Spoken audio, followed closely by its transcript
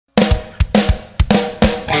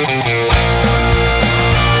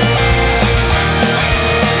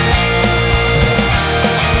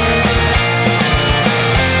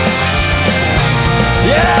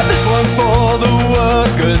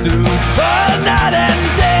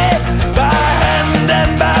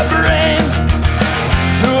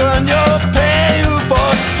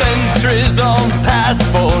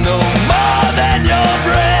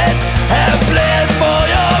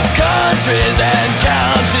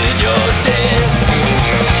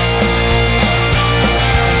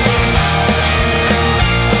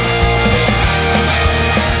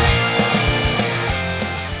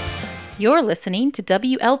You're listening to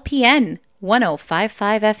WLPN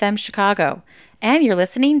 1055 FM Chicago, and you're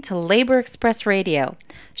listening to Labor Express Radio,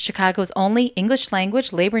 Chicago's only English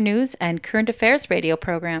language labor news and current affairs radio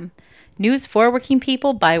program. News for working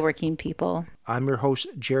people by working people. I'm your host,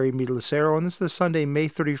 Jerry Medlicero, and this is the Sunday, May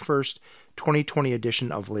 31st, 2020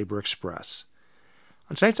 edition of Labor Express.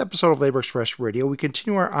 On tonight's episode of Labor Express Radio, we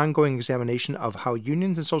continue our ongoing examination of how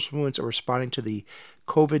unions and social movements are responding to the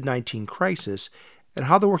COVID-19 crisis and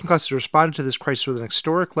how the working class has responded to this crisis with an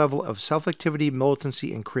historic level of self-activity,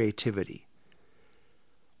 militancy, and creativity.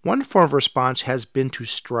 One form of response has been to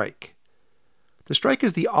strike. The strike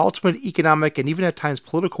is the ultimate economic and even at times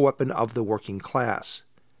political weapon of the working class.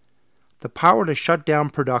 The power to shut down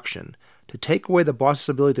production, to take away the boss's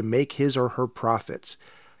ability to make his or her profits,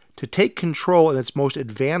 to take control in its most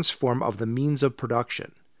advanced form of the means of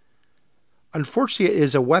production. Unfortunately, it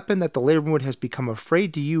is a weapon that the labor movement has become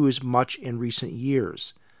afraid to use much in recent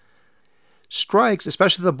years. Strikes,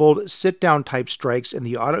 especially the bold sit-down type strikes in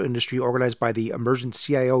the auto industry organized by the emergent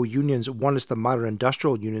CIO unions known as the modern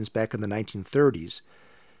industrial unions back in the 1930s.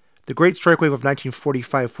 The Great Strike Wave of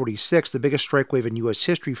 1945-46, the biggest strike wave in U.S.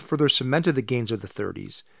 history, further cemented the gains of the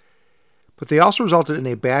 30s. But they also resulted in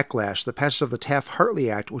a backlash, the passage of the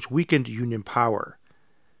Taft-Hartley Act, which weakened union power.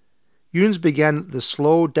 Unions began the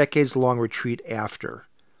slow, decades-long retreat after,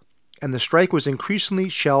 and the strike was increasingly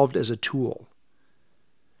shelved as a tool.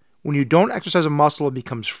 When you don't exercise a muscle, it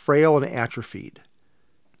becomes frail and atrophied.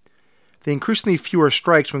 The increasingly fewer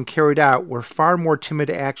strikes, when carried out, were far more timid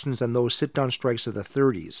actions than those sit-down strikes of the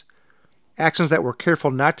 30s, actions that were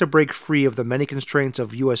careful not to break free of the many constraints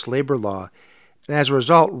of U.S. labor law, and as a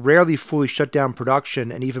result, rarely fully shut down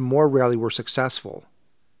production and even more rarely were successful.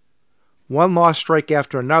 One lost strike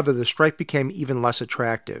after another, the strike became even less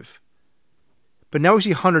attractive. But now we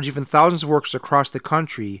see hundreds, even thousands of workers across the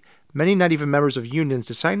country, many not even members of unions,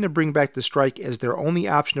 deciding to bring back the strike as their only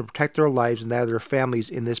option to protect their lives and that of their families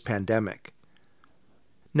in this pandemic.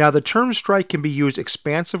 Now, the term strike can be used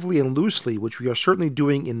expansively and loosely, which we are certainly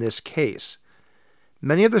doing in this case.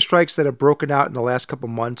 Many of the strikes that have broken out in the last couple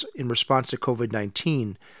months in response to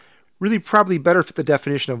COVID-19 really probably better fit the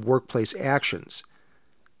definition of workplace actions.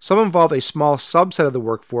 Some involve a small subset of the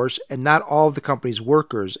workforce and not all of the company's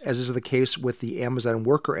workers, as is the case with the Amazon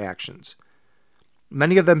worker actions.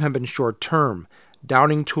 Many of them have been short-term,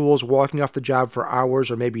 downing tools, walking off the job for hours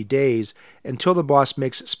or maybe days until the boss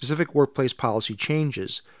makes specific workplace policy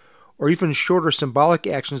changes, or even shorter symbolic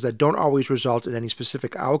actions that don't always result in any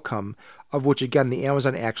specific outcome, of which again the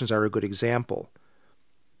Amazon actions are a good example.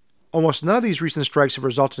 Almost none of these recent strikes have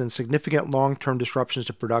resulted in significant long-term disruptions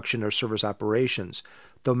to production or service operations,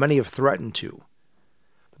 though many have threatened to.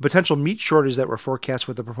 The potential meat shortages that were forecast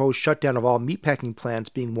with the proposed shutdown of all meatpacking plants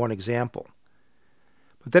being one example.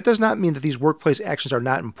 But that does not mean that these workplace actions are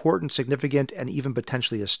not important, significant, and even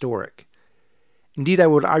potentially historic. Indeed, I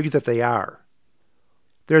would argue that they are.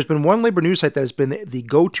 There has been one labor news site that has been the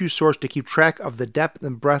go-to source to keep track of the depth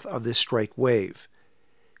and breadth of this strike wave.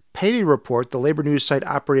 Payday Report, the labor news site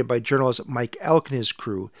operated by journalist Mike Elk and his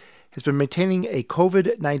crew, has been maintaining a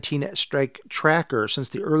COVID-19 strike tracker since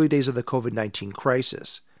the early days of the COVID-19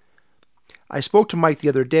 crisis. I spoke to Mike the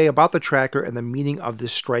other day about the tracker and the meaning of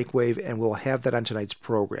this strike wave, and we'll have that on tonight's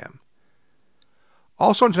program.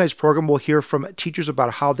 Also on tonight's program, we'll hear from teachers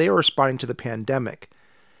about how they are responding to the pandemic.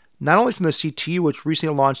 Not only from the CTU, which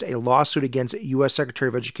recently launched a lawsuit against U.S. Secretary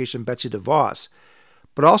of Education Betsy DeVos,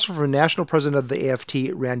 but also from National President of the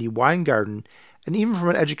AFT, Randy Weingarten, and even from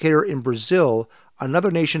an educator in Brazil,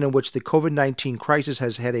 another nation in which the COVID-19 crisis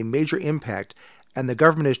has had a major impact, and the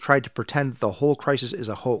government has tried to pretend that the whole crisis is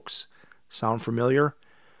a hoax. Sound familiar?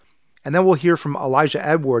 And then we'll hear from Elijah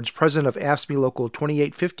Edwards, president of AFSCME Local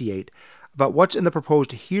 2858, about what's in the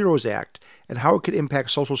proposed HEROES Act and how it could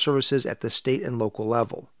impact social services at the state and local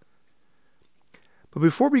level. But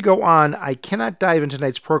before we go on, I cannot dive into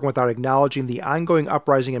tonight's program without acknowledging the ongoing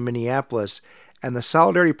uprising in Minneapolis and the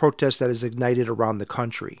solidarity protest that has ignited around the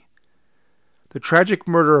country. The tragic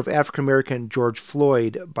murder of African-American George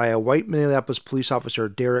Floyd by a white Minneapolis police officer,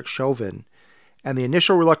 Derek Chauvin, and the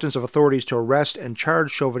initial reluctance of authorities to arrest and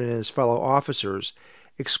charge Chauvin and his fellow officers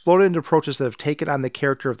exploded into protests that have taken on the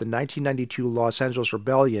character of the 1992 Los Angeles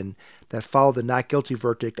rebellion that followed the not guilty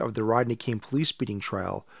verdict of the Rodney King police beating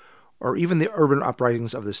trial, or even the urban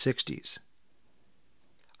uprisings of the 60s.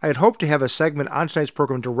 I had hoped to have a segment on tonight's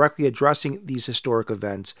program directly addressing these historic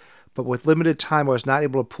events, but with limited time I was not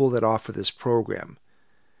able to pull that off for this program.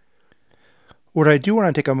 What I do want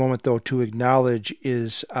to take a moment, though, to acknowledge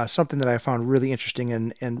is something that I found really interesting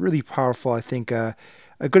and really powerful. I think a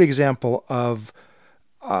good example of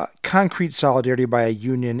concrete solidarity by a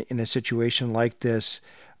union in a situation like this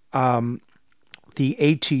the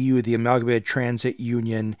ATU, the Amalgamated Transit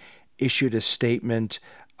Union, issued a statement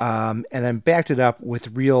and then backed it up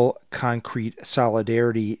with real concrete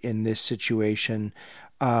solidarity in this situation.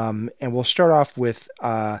 And we'll start off with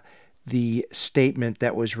the statement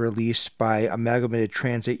that was released by Amalgamated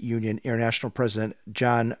Transit Union International President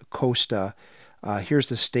John Costa. Here's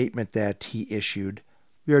the statement that he issued.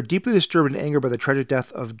 We are deeply disturbed and angered by the tragic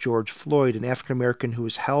death of George Floyd, an African-American who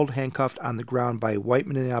was held handcuffed on the ground by a white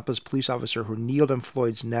Minneapolis police officer who kneeled on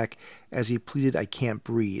Floyd's neck as he pleaded, "I can't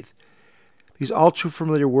breathe." These all too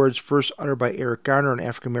familiar words, first uttered by Eric Garner, an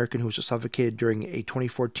African-American who was suffocated during a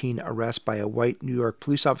 2014 arrest by a white New York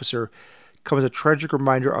police officer, come as a tragic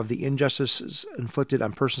reminder of the injustices inflicted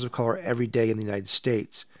on persons of color every day in the United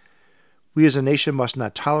States. We as a nation must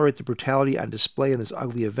not tolerate the brutality on display in this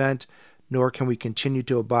ugly event, nor can we continue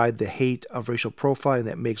to abide the hate of racial profiling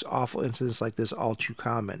that makes awful incidents like this all too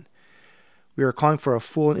common. We are calling for a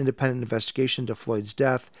full and independent investigation into Floyd's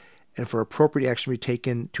death and for appropriate action to be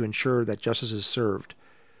taken to ensure that justice is served.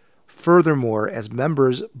 Furthermore, as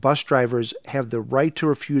members, bus drivers have the right to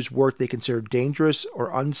refuse work they consider dangerous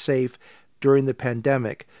or unsafe during the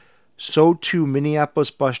pandemic. So too,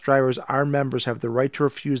 Minneapolis bus drivers, our members, have the right to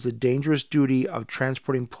refuse the dangerous duty of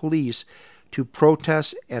transporting police to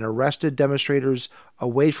protest and arrested demonstrators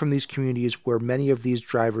away from these communities where many of these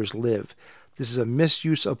drivers live. This is a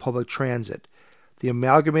misuse of public transit. The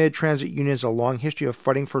Amalgamated Transit Union has a long history of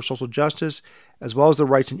fighting for social justice, as well as the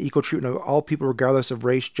rights and equal treatment of all people regardless of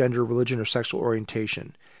race, gender, religion, or sexual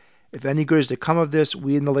orientation. If any good is to come of this,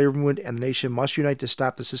 we in the labor movement and the nation must unite to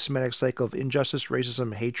stop the systematic cycle of injustice, racism,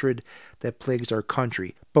 and hatred that plagues our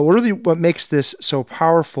country. But what makes this so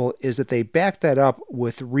powerful is that they back that up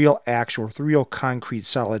with real action, with real concrete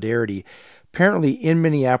solidarity. Apparently in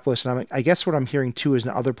Minneapolis, and I guess what I'm hearing too is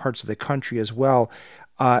in other parts of the country as well,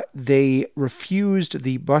 the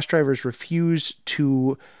bus drivers refused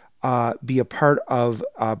to be a part of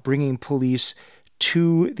bringing police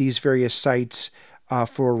to these various sites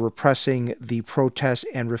for repressing the protests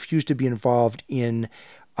and refused to be involved in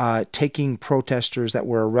taking protesters that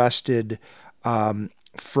were arrested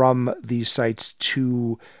from these sites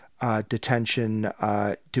to detention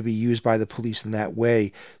to be used by the police in that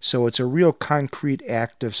way. So it's a real concrete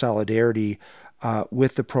act of solidarity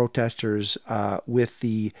with the protesters, with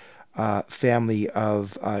the family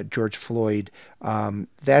of George Floyd.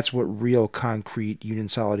 That's what real concrete union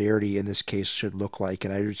solidarity in this case should look like.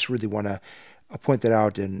 And I just really want to point that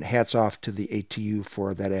out, and hats off to the ATU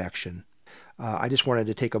for that action. I just wanted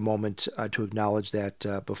to take a moment to acknowledge that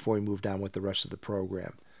before we moved on with the rest of the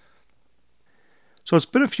program. So it's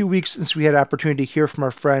been a few weeks since we had an opportunity to hear from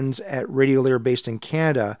our friends at Radio Labor based in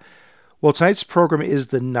Canada. Well, tonight's program is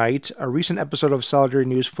The Night. A recent episode of Solidarity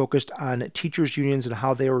News focused on teachers' unions and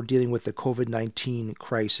how they were dealing with the COVID-19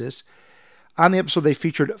 crisis. On the episode, they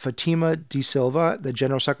featured Fatima De Silva, the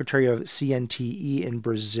General Secretary of CNTE in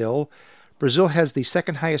Brazil. Brazil has the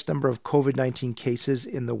second highest number of COVID-19 cases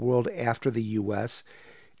in the world after the U.S.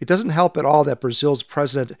 It doesn't help at all that Brazil's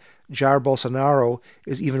President Jair Bolsonaro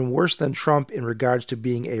is even worse than Trump in regards to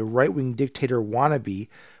being a right-wing dictator wannabe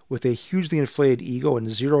with a hugely inflated ego and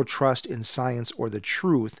zero trust in science or the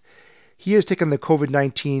truth. He has taken the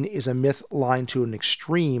COVID-19 is a myth line to an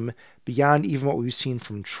extreme beyond even what we've seen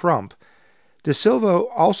from Trump. De Silva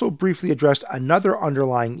also briefly addressed another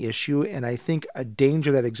underlying issue, and I think a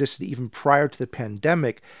danger that existed even prior to the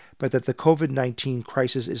pandemic, but that the COVID-19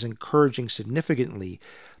 crisis is encouraging significantly: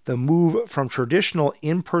 the move from traditional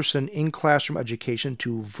in-person, in-classroom education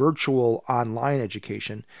to virtual online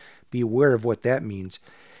education. Be aware of what that means.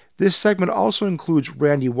 This segment also includes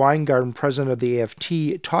Randy Weingarten, president of the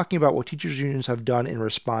AFT, talking about what teachers' unions have done in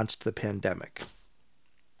response to the pandemic.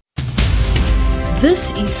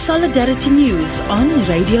 This is Solidarity News on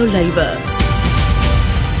Radio Labor.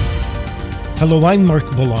 Hello, I'm Mark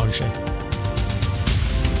Boulanger.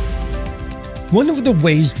 One of the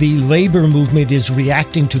ways the labor movement is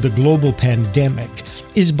reacting to the global pandemic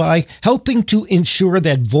is by helping to ensure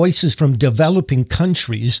that voices from developing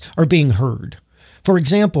countries are being heard. For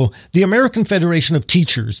example, the American Federation of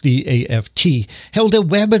Teachers, the AFT, held a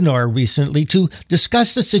webinar recently to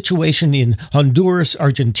discuss the situation in Honduras,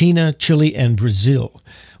 Argentina, Chile, and Brazil.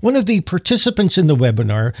 One of the participants in the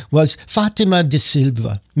webinar was Fatima De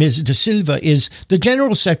Silva. Ms. De Silva is the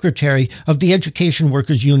General Secretary of the Education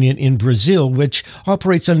Workers Union in Brazil, which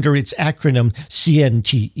operates under its acronym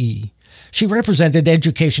CNTE. She represented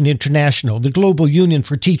Education International, the global union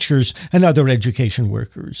for teachers and other education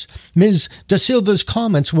workers. Ms. De Silva's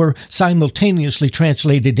comments were simultaneously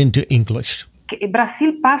translated into English. We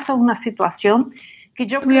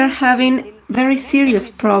are having very serious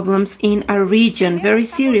problems in our region, very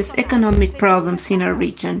serious economic problems in our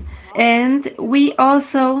region. And we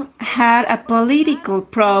also had a political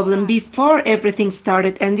problem before everything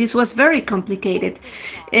started, and this was very complicated.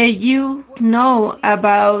 You know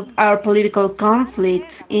about our political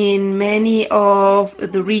conflicts in many of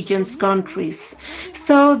the region's countries.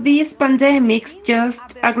 So these pandemics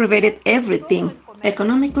just aggravated everything,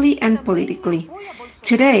 economically and politically.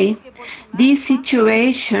 Today, this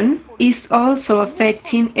situation is also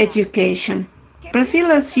affecting education.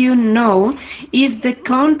 Brazil, as you know, is the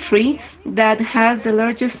country that has the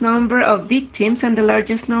largest number of victims and the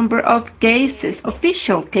largest number of cases,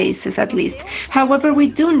 official cases at least. However, we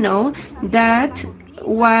do know that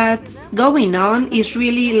what's going on is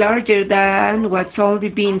really larger than what's already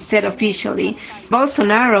been said officially.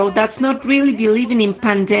 Bolsonaro does not really believe in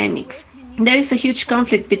pandemics. There is a huge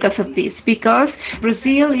conflict because of this, because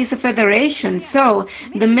Brazil is a federation. So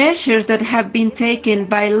the measures that have been taken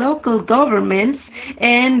by local governments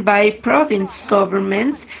and by province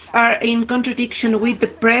governments are in contradiction with the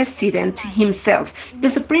president himself. The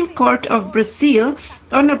Supreme Court of Brazil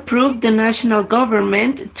unapproved the national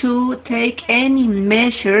government to take any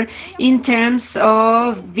measure in terms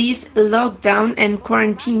of this lockdown and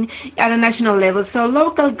quarantine at a national level. So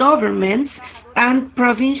local governments and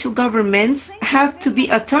provincial governments have to be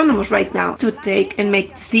autonomous right now to take and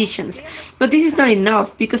make decisions. But this is not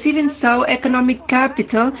enough, because even so, economic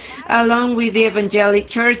capital, along with the evangelic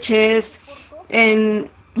churches and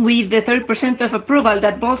with the 30% of approval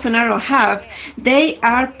that Bolsonaro have, they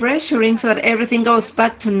are pressuring so that everything goes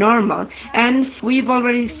back to normal. And we've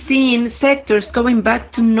already seen sectors going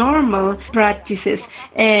back to normal practices.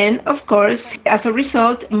 And of course, as a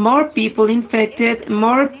result, more people infected,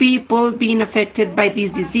 more people being affected by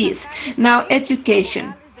this disease. Now,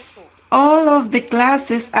 education. All of the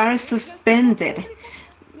classes are suspended,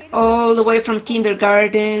 all the way from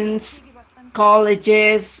kindergartens,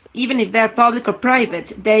 colleges, even if they're public or private,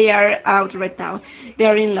 they are out right now. They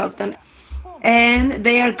are in lockdown. And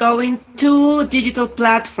they are going to digital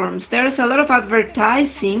platforms. There's a lot of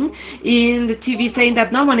advertising in the TV saying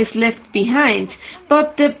that no one is left behind.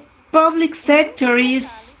 But the public sector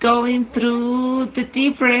is going through the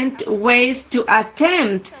different ways to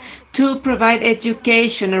attempt to provide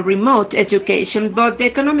education, or remote education, but the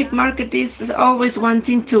economic market is always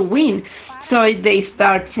wanting to win. So they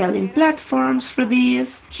start selling platforms for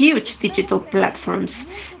these huge digital platforms.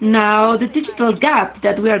 Now, the digital gap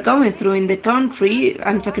that we are going through in the country,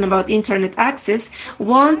 I'm talking about internet access,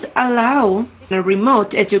 won't allow a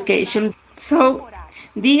remote education. So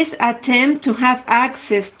this attempt to have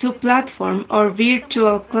access to platform or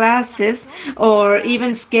virtual classes or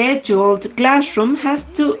even scheduled classroom has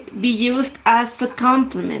to be used as a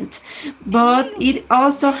complement, but it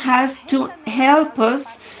also has to help us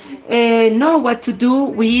know what to do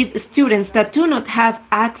with students that do not have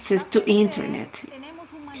access to internet.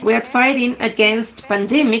 We are fighting against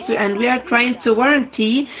pandemics, and we are trying to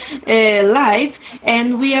guarantee life,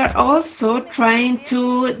 and we are also trying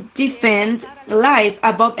to defend life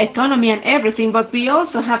above economy and everything, but we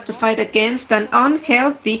also have to fight against an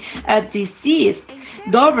unhealthy, diseased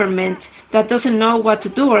government that doesn't know what to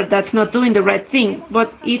do or that's not doing the right thing,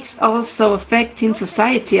 but it's also affecting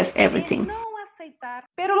society as everything.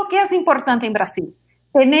 Pero lo que es importante en Brasil,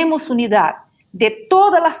 tenemos unidad de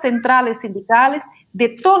todas las centrales sindicales, de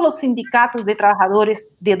todos los sindicatos de trabajadores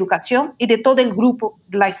de educación y de todo el grupo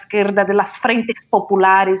de la izquierda, de las frentes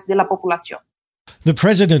populares de la población. The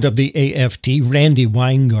president of the AFT, Randy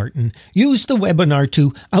Weingarten, used the webinar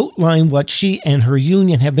to outline what she and her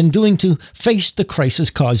union have been doing to face the crisis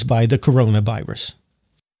caused by the coronavirus.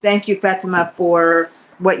 Thank you, Fatima, for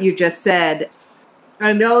what you just said.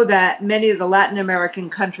 I know that many of the Latin American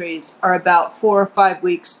countries are about 4 or 5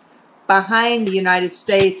 weeks behind the United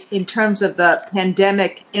States in terms of the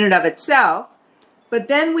pandemic in and of itself. But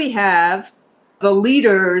then we have the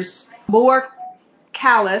leaders more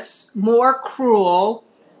callous, more cruel,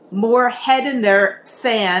 more head in their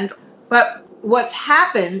sand. But what's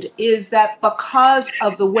happened is that because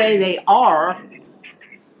of the way they are,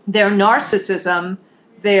 their narcissism,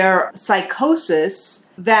 their psychosis,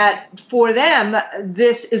 that for them,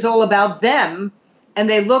 this is all about them. And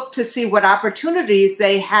they look to see what opportunities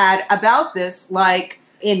they had about this, like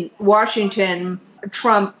in Washington,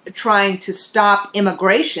 Trump trying to stop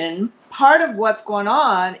immigration. Part of what's going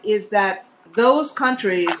on is that those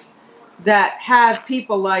countries that have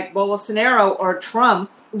people like Bolsonaro or Trump,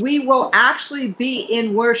 we will actually be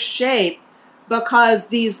in worse shape because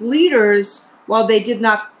these leaders, while they did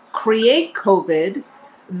not create COVID,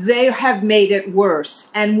 they have made it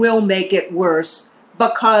worse and will make it worse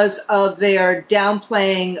because of their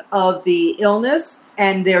downplaying of the illness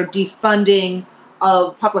and their defunding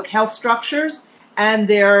of public health structures and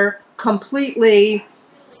their completely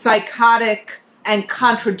psychotic and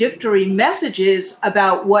contradictory messages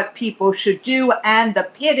about what people should do and the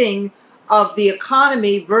pitting of the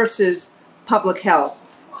economy versus public health.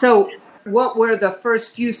 So what were the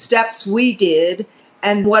first few steps we did,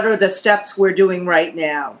 and what are the steps we're doing right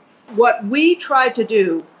now? What we tried to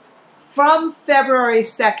do from February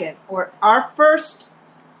 2nd, or our first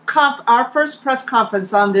press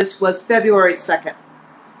conference on this was February 2nd.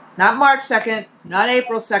 Not March 2nd, not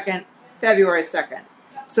April 2nd, February 2nd.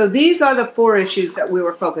 So these are the 4 issues that we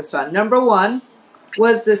were focused on. Number 1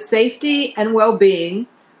 was the safety and well-being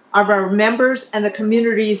of our members and the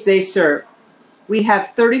communities they serve. We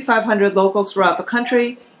have 3,500 locals throughout the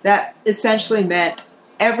country. That essentially meant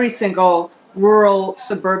every single rural,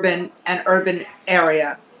 suburban, and urban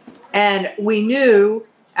area. And we knew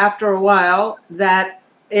after a while that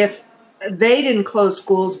if they didn't close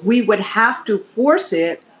schools, we would have to force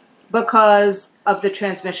it because of the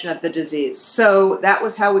transmission of the disease. So that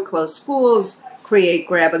was how we closed schools, create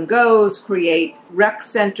grab and goes, create rec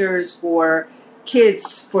centers for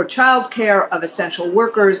kids, for childcare of essential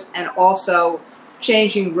workers, and also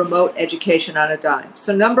changing remote education on a dime.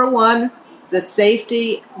 So number 1, the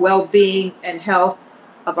safety, well-being, and health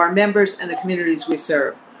of our members and the communities we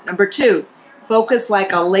serve. Number 2, focus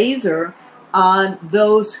like a laser on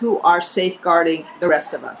those who are safeguarding the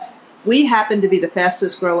rest of us. We happen to be the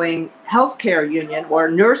fastest growing healthcare union or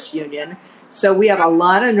nurse union, so we have a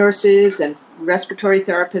lot of nurses and respiratory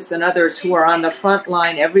therapists and others who are on the front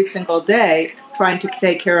line every single day trying to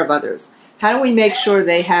take care of others. How do we make sure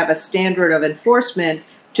they have a standard of enforcement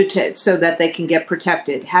so that they can get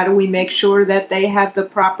protected? How do we make sure that they have the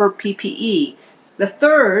proper PPE? The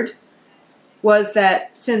third was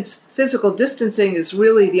that since physical distancing is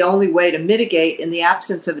really the only way to mitigate in the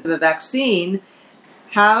absence of a vaccine,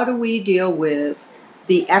 how do we deal with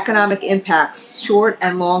the economic impacts, short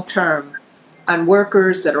and long term, on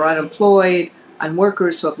workers that are unemployed, on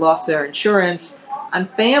workers who have lost their insurance, on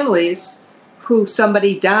families who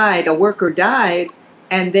somebody died, a worker died,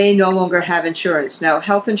 and they no longer have insurance. Now,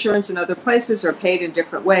 health insurance in other places are paid in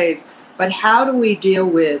different ways, but how do we deal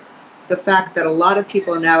with the fact that a lot of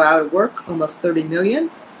people are now out of work, almost 30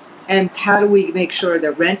 million, and how do we make sure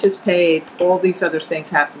that rent is paid, all these other things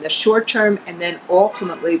happen, the short-term and then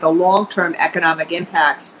ultimately the long-term economic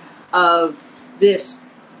impacts of this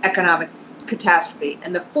economic catastrophe.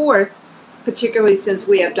 And the fourth, particularly since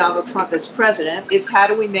we have Donald Trump as president, is how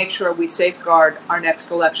do we make sure we safeguard our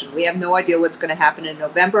next election? We have no idea what's going to happen in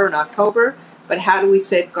November and October, but how do we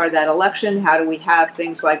safeguard that election? How do we have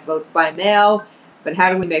things like vote by mail? But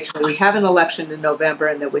how do we make sure we have an election in November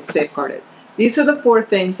and that we safeguard it? These are the 4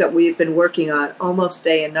 things that we've been working on almost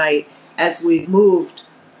day and night as we moved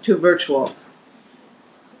to virtual.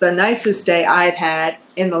 The nicest day I've had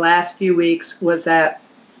in the last few weeks was that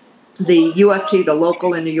the UFT, the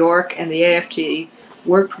local in New York, and the AFT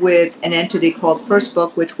worked with an entity called First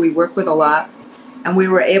Book, which we work with a lot, and we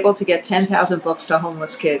were able to get 10,000 books to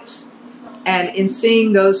homeless kids. And in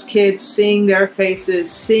seeing those kids, seeing their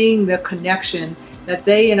faces, seeing the connection that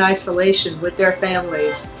they in isolation with their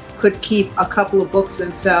families could keep a couple of books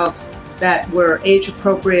themselves that were age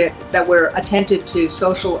appropriate, that were attended to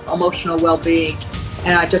social, emotional well-being.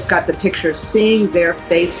 And I just got the picture, seeing their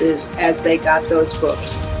faces as they got those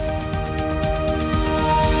books.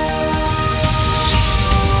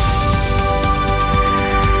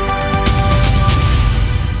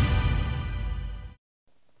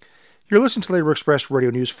 You're listening to Labor Express Radio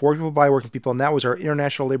News for people by working people, and that was our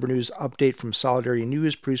International Labor News update from Solidarity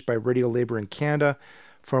News, produced by Radio Labor in Canada.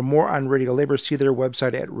 For more on Radio Labor, see their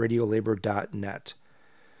website at radiolabor.net.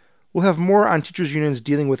 We'll have more on teachers' unions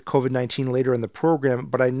dealing with COVID-19 later in the program,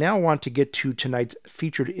 but I now want to get to tonight's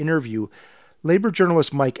featured interview. Labor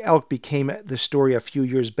journalist Mike Elk became the story a few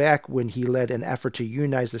years back when he led an effort to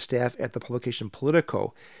unionize the staff at the publication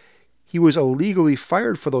Politico. He was illegally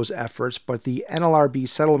fired for those efforts, but the NLRB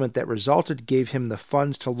settlement that resulted gave him the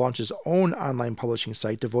funds to launch his own online publishing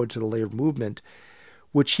site devoted to the labor movement,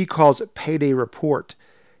 which he calls Payday Report.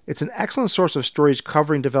 It's an excellent source of stories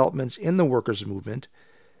covering developments in the workers' movement.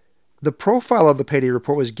 The profile of the Payday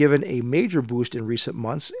Report was given a major boost in recent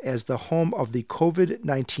months as the home of the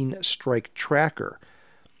COVID-19 strike tracker.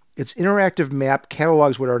 Its interactive map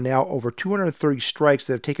catalogs what are now over 230 strikes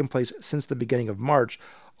that have taken place since the beginning of March,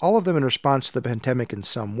 all of them in response to the pandemic in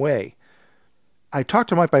some way. I talked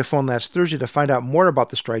to Mike by phone last Thursday to find out more about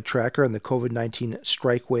the strike tracker and the COVID-19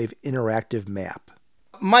 strike wave interactive map.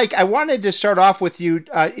 Mike, I wanted to start off with you,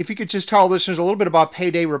 if you could just tell listeners a little bit about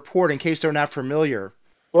Payday Report in case they're not familiar.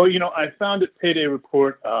 Well, I founded Payday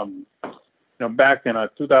Report, back in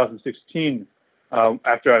 2016,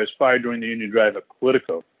 after I was fired during the union drive at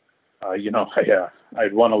Politico.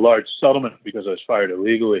 I'd won a large settlement because I was fired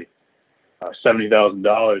illegally,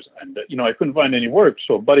 $70,000, and I couldn't find any work.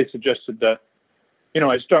 So a buddy suggested that,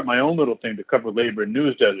 I start my own little thing to cover labor in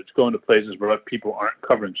news deserts, going to places where people aren't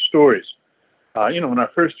covering stories. In our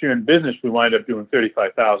first year in business, we wind up doing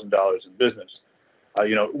 $35,000 in business.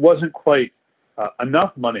 It wasn't quite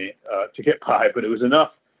enough money to get by, but it was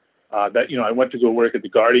enough that, I went to go work at The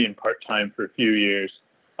Guardian part-time for a few years.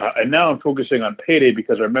 And now I'm focusing on Payday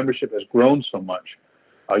because our membership has grown so much.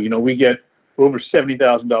 We get over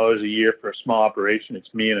 $70,000 a year for a small operation.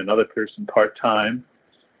 It's me and another person part-time.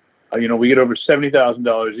 We get over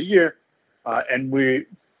 $70,000 a year, and we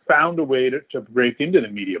found a way to break into the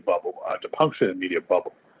media bubble, to puncture the media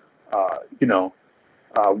bubble.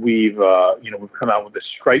 We've come out with a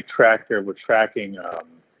strike tracker. We're tracking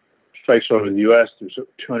strikes over the U.S. There's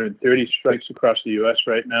 230 strikes across the U.S.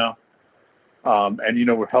 right now.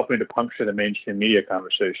 And we're helping to puncture the mainstream media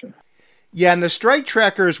conversation. Yeah, and the strike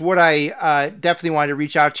tracker is what I definitely wanted to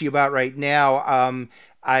reach out to you about right now.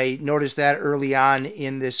 I noticed that early on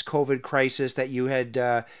in this COVID crisis that you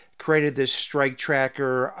had created this strike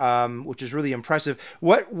tracker, which is really impressive.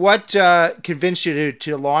 What convinced you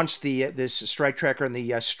to launch this strike tracker and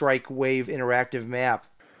the Strike Wave interactive map?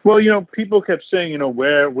 Well, people kept saying,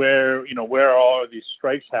 where are all of these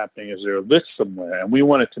strikes happening? Is there a list somewhere? And we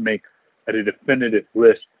wanted to make a definitive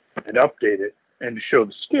list and update it and to show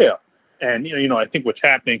the scale. And, I think what's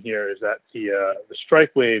happening here is that the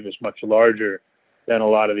strike wave is much larger than a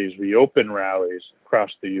lot of these reopen rallies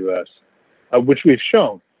across the U.S., which we've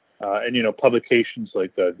shown. And, publications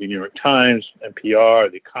like the New York Times,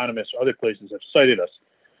 NPR, The Economist, other places have cited us.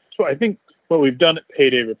 So I think what we've done at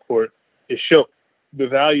Payday Report is show the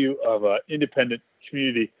value of independent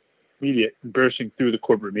community media bursting through the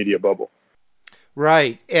corporate media bubble.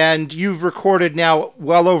 Right. And you've recorded now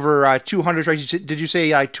well over 200 strikes. Did you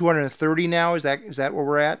say 230 now? Is that where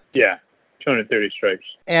we're at? Yeah, 230 strikes.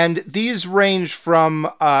 And these range from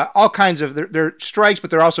all kinds of, they're strikes, but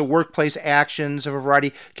they're also workplace actions of a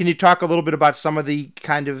variety. Can you talk a little bit about some of the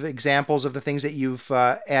kind of examples of the things that you've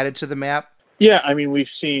added to the map? Yeah, we've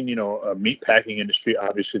seen, meat packing industry,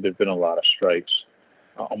 obviously there've been a lot of strikes.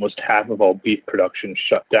 Almost half of all beef production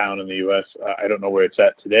shut down in the U.S. I don't know where it's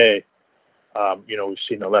at today. We've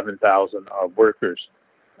seen 11,000 workers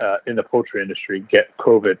in the poultry industry get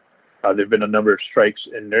COVID. There have been a number of strikes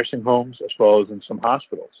in nursing homes as well as in some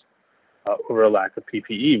hospitals over a lack of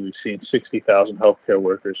PPE. We've seen 60,000 healthcare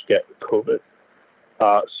workers get COVID.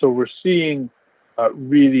 So we're seeing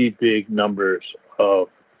really big numbers of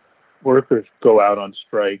workers go out on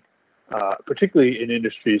strike, particularly in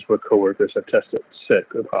industries where coworkers have tested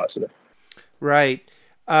sick or positive. Right.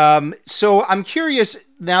 So I'm curious,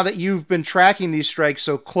 now that you've been tracking these strikes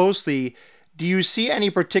so closely, do you see any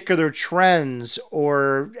particular trends,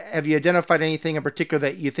 or have you identified anything in particular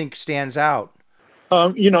that you think stands out?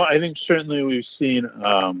 I think certainly we've seen,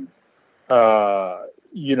 I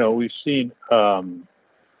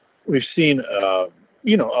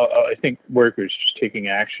think workers just taking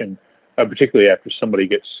action, particularly after somebody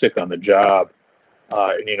gets sick on the job.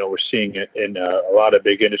 We're seeing it in a lot of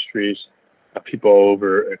big industries. People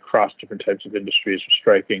over across different types of industries are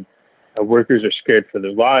striking. Workers are scared for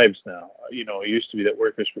their lives now. It used to be that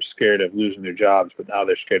workers were scared of losing their jobs, but now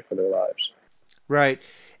they're scared for their lives. Right.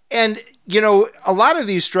 And, a lot of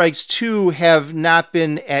these strikes, too, have not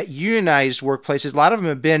been at unionized workplaces. A lot of them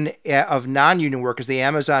have been of non-union workers. The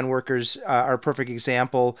Amazon workers are a perfect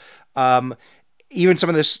example. Even some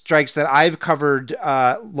of the strikes that I've covered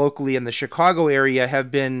locally in the Chicago area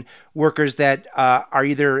have been workers that are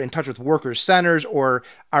either in touch with workers' centers or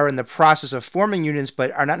are in the process of forming unions,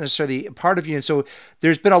 but are not necessarily part of unions. So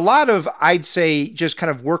there's been a lot of, I'd say, just kind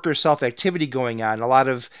of worker self-activity going on. A lot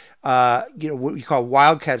of, what you call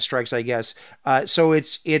wildcat strikes, I guess. So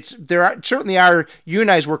certainly are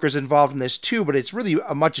unionized workers involved in this too, but it's really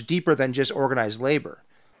much deeper than just organized labor.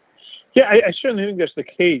 Yeah, I certainly think that's the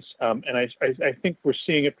case, and I think we're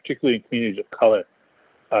seeing it particularly in communities of color,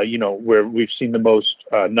 where we've seen the most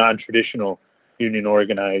non-traditional union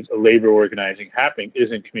labor organizing happening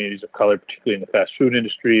is in communities of color, particularly in the fast food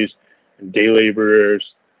industries and day laborers,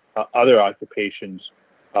 other occupations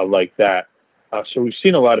like that. So we've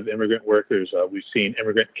seen a lot of immigrant workers. We've seen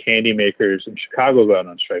immigrant candy makers in Chicago go out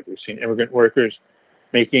on strike. We've seen immigrant workers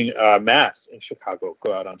making masks in Chicago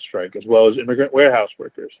go out on strike, as well as immigrant warehouse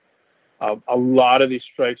workers. A lot of these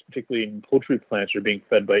strikes, particularly in poultry plants, are being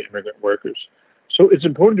fed by immigrant workers. So it's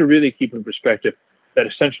important to really keep in perspective that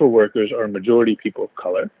essential workers are a majority people of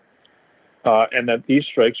color. and that these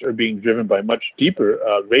strikes are being driven by much deeper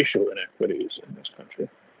racial inequities in this country,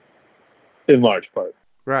 in large part.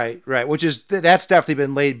 Right. Which is that's definitely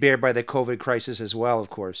been laid bare by the COVID crisis as well, of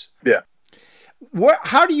course. Yeah.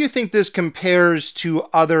 How do you think this compares to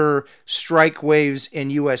other strike waves in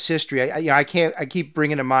U.S. history? I keep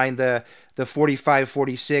bringing to mind the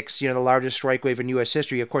 45-46, the largest strike wave in U.S.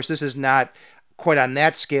 history. Of course, this is not quite on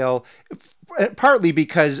that scale, partly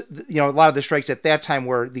because a lot of the strikes at that time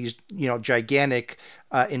were these gigantic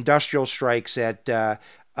industrial strikes at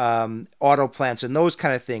auto plants and those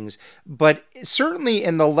kind of things. But certainly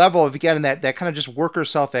in the level of, again, that kind of just worker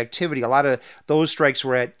self-activity, a lot of those strikes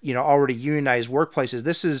were at, already unionized workplaces.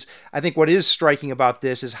 This is, I think what is striking about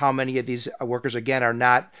this is how many of these workers, again, are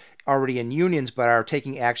not already in unions, but are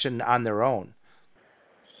taking action on their own.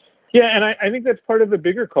 Yeah, and I think that's part of a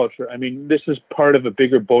bigger culture. I mean, this is part of a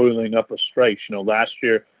bigger boiling up of strikes. Last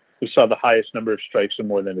year we saw the highest number of strikes in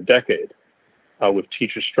more than a decade. With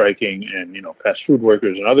teachers striking and, fast food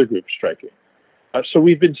workers and other groups striking. So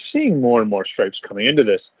we've been seeing more and more strikes coming into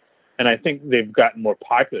this. And I think they've gotten more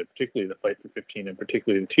popular, particularly the Fight for 15 and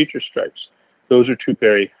particularly the teacher strikes. Those are two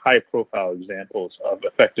very high-profile examples of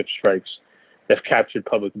effective strikes that have captured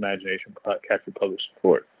public imagination, captured public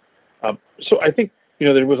support. So I think,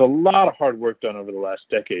 there was a lot of hard work done over the last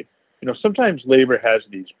decade. Sometimes labor has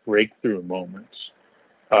these breakthrough moments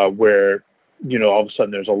where, all of a sudden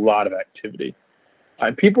there's a lot of activity.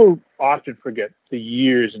 And people often forget the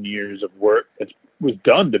years and years of work that was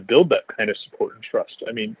done to build that kind of support and trust.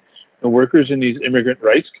 I mean, the workers in these immigrant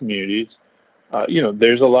rights communities,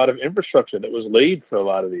 there's a lot of infrastructure that was laid for a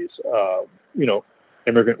lot of these,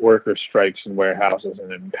 immigrant worker strikes in warehouses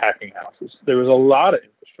and in packing houses. There was a lot of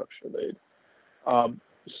infrastructure laid.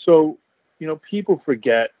 So people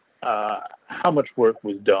forget how much work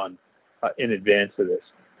was done in advance of this.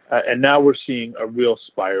 And now we're seeing a real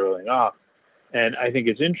spiraling off. And I think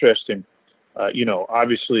it's interesting,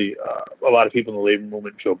 obviously a lot of people in the labor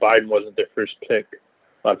movement, Joe Biden wasn't their first pick.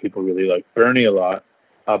 A lot of people really like Bernie a lot.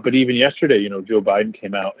 But even yesterday, Joe Biden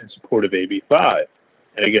came out in support of AB 5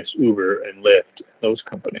 and against Uber and Lyft, those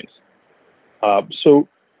companies. So,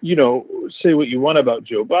 say what you want about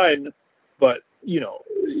Joe Biden, but,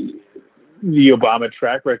 the Obama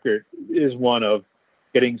track record is one of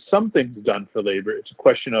getting some things done for labor. It's a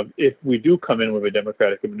question of if we do come in with a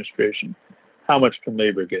Democratic administration, how much can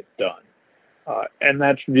labor get done? And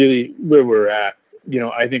that's really where we're at.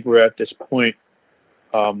 I think we're at this point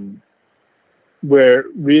where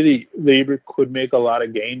really labor could make a lot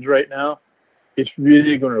of gains right now. It's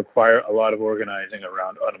really going to require a lot of organizing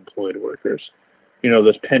around unemployed workers.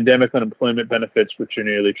 Those pandemic unemployment benefits, which are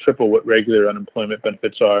nearly triple what regular unemployment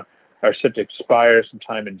benefits are set to expire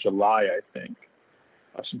sometime in July, I think,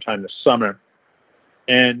 sometime this summer.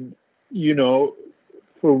 And,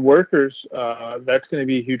 for workers, that's going to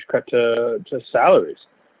be a huge cut to salaries,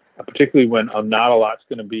 particularly when not a lot's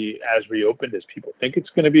going to be as reopened as people think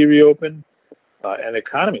it's going to be reopened, and the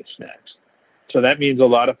economy snags. So that means a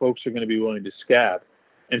lot of folks are going to be willing to scab.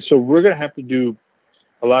 And so we're going to have to do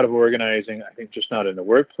a lot of organizing, I think, just not in the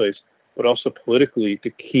workplace, but also politically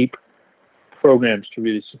to keep programs to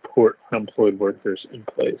really support unemployed workers in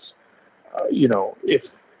place. If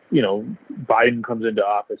Biden comes into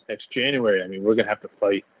office next January, I mean, we're going to have to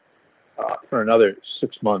fight for another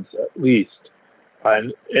 6 months at least,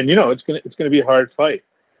 and it's going to be a hard fight.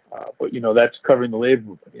 But that's covering the labor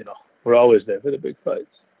movement. We're always there for the big fights.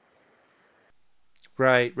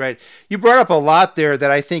 Right. You brought up a lot there that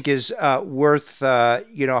I think is worth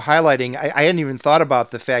highlighting. I hadn't even thought about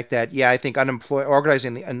the fact that I think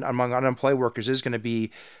organizing among unemployed workers is going to be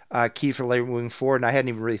key for labor moving forward, and I hadn't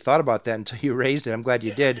even really thought about that until you raised it. I'm glad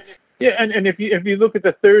you did. Yeah, and if you look at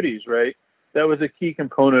the 30s, right, that was a key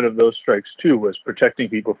component of those strikes too, was protecting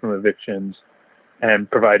people from evictions and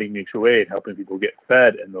providing mutual aid, helping people get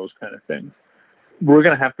fed, and those kind of things. We're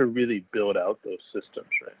going to have to really build out those systems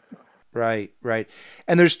right now. Right.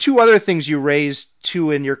 And there's two other things you raised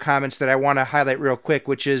too in your comments that I want to highlight real quick,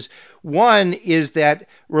 which is one is that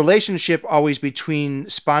relationship always between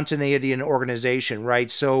spontaneity and organization,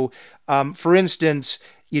 right? So, for instance,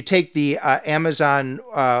 you take the Amazon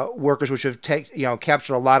workers, which have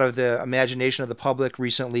captured a lot of the imagination of the public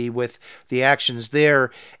recently with the actions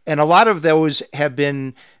there, and a lot of those have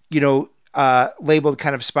been, labeled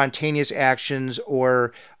kind of spontaneous actions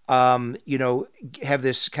or have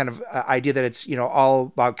this kind of idea that it's, all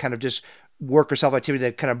about kind of just worker self-activity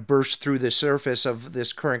that kind of bursts through the surface of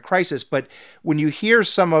this current crisis. But when you hear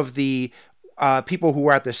some of the people who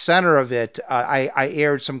are at the center of it, I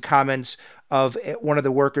aired some comments of one of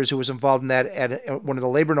the workers who was involved in that at one of the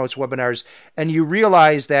Labor Notes webinars, and you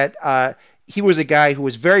realize that, he was a guy who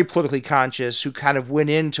was very politically conscious, who kind of went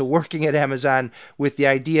into working at Amazon with the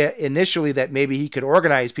idea initially that maybe he could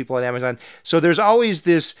organize people at Amazon. So there's always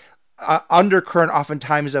this undercurrent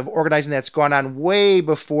oftentimes of organizing that's gone on way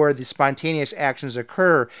before the spontaneous actions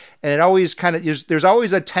occur. And it always kind of, there's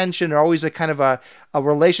always a tension or always a kind of a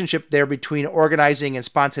relationship there between organizing and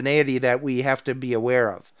spontaneity that we have to be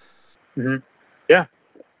aware of. Mm-hmm. Yeah.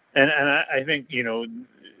 And I think,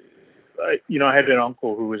 I had an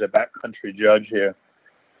uncle who was a backcountry judge here,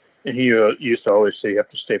 and he used to always say you have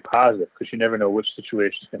to stay positive because you never know which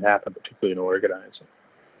situations can happen, particularly in organizing.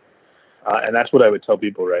 And that's what I would tell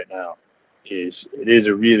people right now, is it is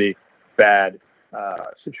a really bad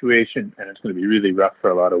situation, and it's going to be really rough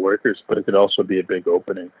for a lot of workers, but it could also be a big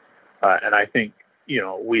opening. And I think,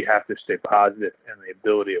 we have to stay positive, and the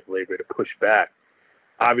ability of labor to push back.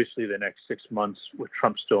 Obviously, the next 6 months with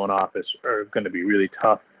Trump still in office are going to be really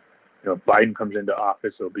tough. Biden comes into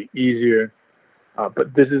office, it'll be easier.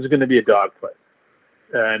 But this is going to be a dogfight.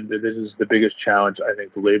 And this is the biggest challenge I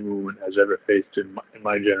think the labor movement has ever faced in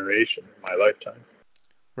my generation, in my lifetime.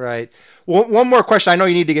 Right. Well, one more question. I know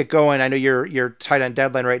you need to get going. I know you're tight on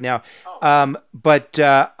deadline right now. But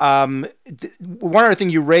one other thing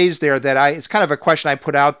you raised there that it's kind of a question I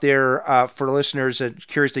put out there for listeners.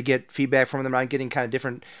 Curious to get feedback from them. I'm getting kind of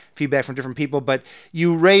different feedback from different people. But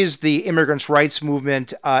you raised the immigrants' rights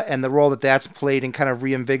movement and the role that that's played in kind of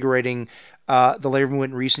reinvigorating the labor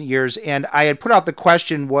movement in recent years. And I had put out the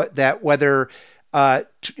question whether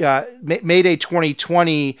May Day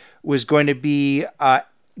 2020 was going to be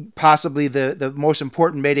possibly the most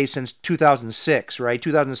important May Day since 2006, right?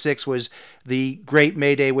 2006 was the great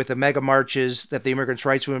May Day with the mega marches that the immigrants'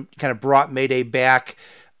 rights movement kind of brought May Day back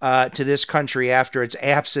to this country after its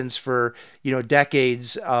absence for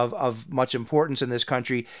decades of much importance in this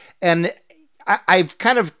country. And I've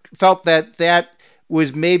kind of felt that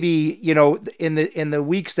was maybe in the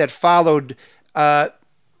weeks that followed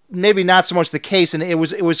maybe not so much the case, and it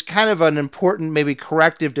was kind of an important maybe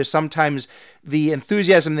corrective to sometimes the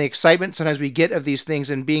enthusiasm and the excitement sometimes we get of these things,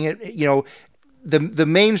 and being the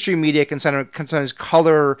mainstream media can sometimes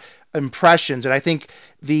color impressions. And I think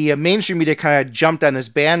the mainstream media kind of jumped on this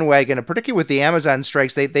bandwagon, and particularly with the Amazon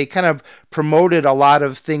strikes, they kind of promoted a lot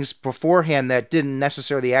of things beforehand that didn't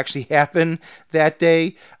necessarily actually happen that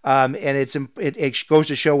day. And it goes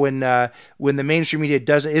to show when the mainstream media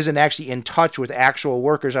isn't actually in touch with actual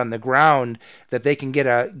workers on the ground, that they can get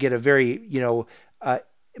a very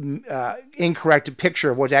incorrect picture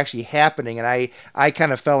of what's actually happening. And I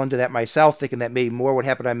kind of fell into that myself, thinking that maybe more would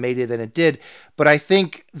happen on May Day than it did. But I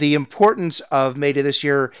think the importance of May Day this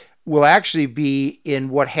year will actually be in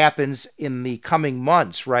what happens in the coming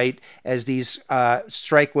months, right? As these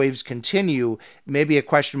strike waves continue, maybe a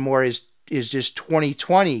question more is just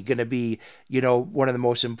 2020 going to be, one of the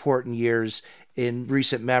most important years in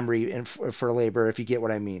recent memory for labor, if you get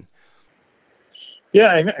what I mean.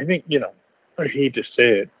 Yeah, I think, I hate to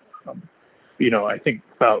say it, I think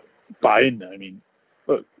about Biden. I mean,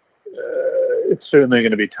 look, it's certainly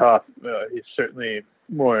going to be tough. He's certainly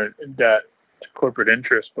more in debt to corporate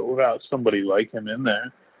interests, but without somebody like him in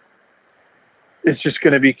there, it's just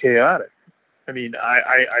going to be chaotic. I mean,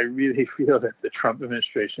 I really feel that the Trump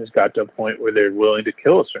administration has got to a point where they're willing to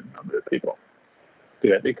kill a certain number of people to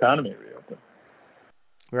get the economy reopened.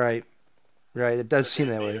 Right. It does seem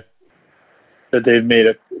that way. That they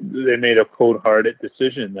made a cold-hearted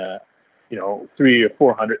decision that 300,000 or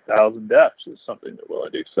 400,000 deaths is something they're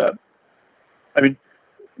willing to accept. I mean,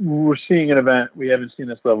 we're seeing an event. We haven't seen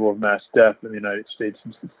this level of mass death in the United States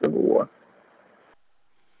since the Civil War.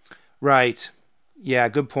 Right. Yeah.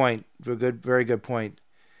 Good point. Very good point.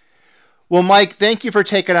 Well, Mike, thank you for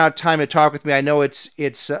taking out time to talk with me. I know it's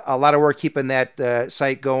a lot of work keeping that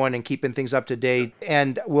site going and keeping things up to date.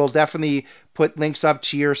 And we'll definitely put links up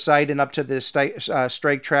to your site and up to the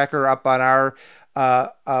strike tracker up on our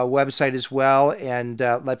website as well, and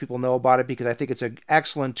let people know about it, because I think it's an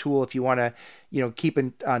excellent tool if you want to, keep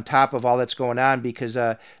on top of all that's going on, because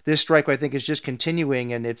this strike, I think, is just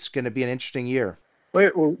continuing, and it's going to be an interesting year.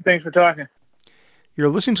 Well, thanks for talking. You're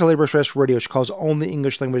listening to Labor Express Radio, Chicago's only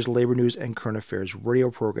English language labor news and current affairs radio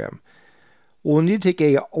program. We'll need to take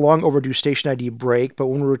a long overdue station ID break, but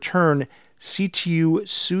when we return, CTU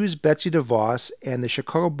sues Betsy DeVos and the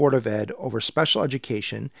Chicago Board of Ed over special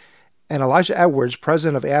education, and Elijah Edwards,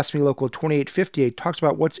 president of AFSCME Local 2858, talks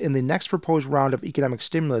about what's in the next proposed round of economic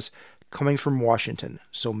stimulus coming from Washington.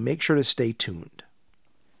 So make sure to stay tuned.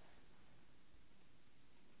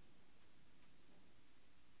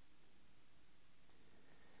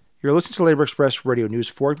 You're listening to Labor Express Radio News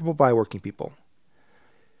for people by working people.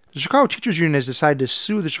 The Chicago Teachers Union has decided to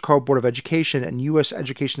sue the Chicago Board of Education and U.S.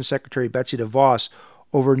 Education Secretary Betsy DeVos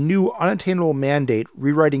over a new unattainable mandate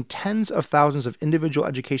rewriting tens of thousands of individual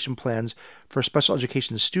education plans for special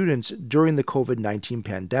education students during the COVID-19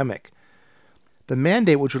 pandemic. The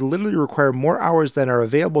mandate, which would literally require more hours than are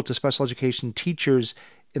available to special education teachers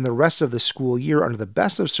in the rest of the school year under the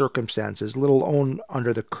best of circumstances, let alone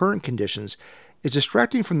under the current conditions, is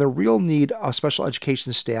distracting from the real need of special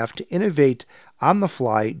education staff to innovate on the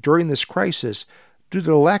fly during this crisis due to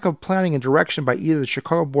the lack of planning and direction by either the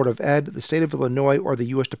Chicago Board of Ed, the state of Illinois, or the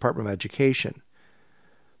U.S. Department of Education.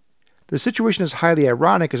 The situation is highly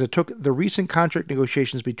ironic as it took the recent contract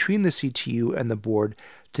negotiations between the CTU and the board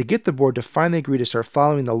to get the board to finally agree to start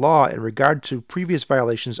following the law in regard to previous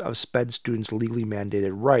violations of SPED students' legally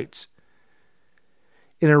mandated rights.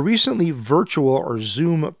 In a recently virtual or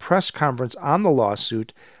Zoom press conference on the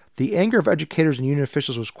lawsuit, the anger of educators and union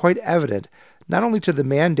officials was quite evident, not only to the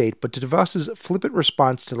mandate, but to DeVos's flippant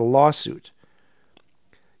response to the lawsuit.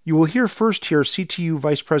 You will hear first here CTU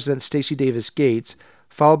Vice President Stacey Davis Gates,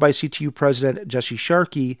 followed by CTU President Jesse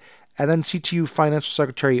Sharkey, and then CTU Financial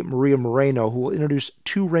Secretary Maria Moreno, who will introduce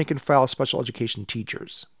two rank-and-file special education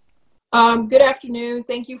teachers. Good afternoon.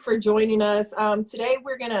 Thank you for joining us. Today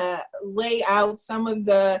we're going to lay out some of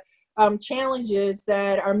the challenges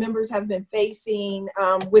that our members have been facing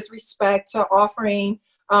with respect to offering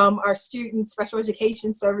our students special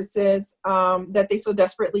education services that they so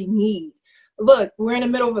desperately need. Look, we're in the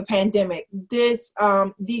middle of a pandemic. These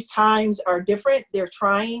times are different. They're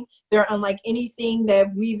trying. They're unlike anything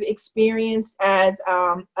that we've experienced as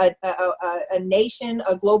a nation,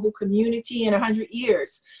 a global community in 100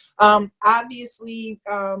 years. Obviously,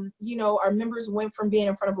 our members went from being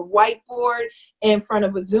in front of a whiteboard, in front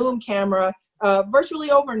of a Zoom camera,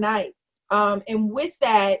 virtually overnight. And with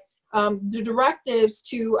that, the directives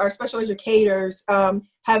to our special educators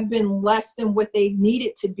have been less than what they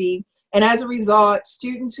needed to be. And as a result,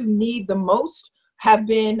 students who need the most have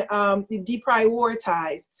been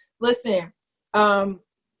deprioritized. Listen, the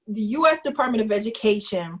U.S. Department of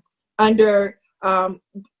Education under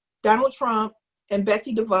Donald Trump and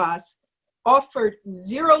Betsy DeVos offered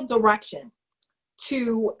zero direction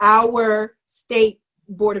to our state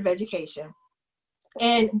Board of Education.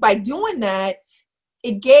 And by doing that,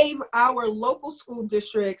 it gave our local school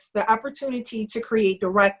districts the opportunity to create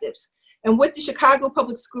directives. And what the Chicago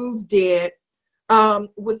Public Schools did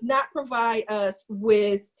was not provide us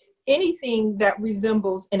with anything that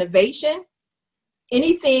resembles innovation,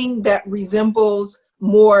 anything that resembles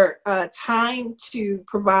more time to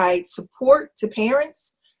provide support to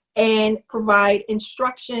parents and provide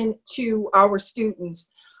instruction to our students.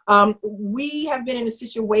 We have been in a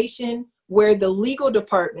situation where the legal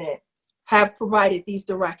department have provided these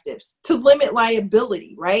directives to limit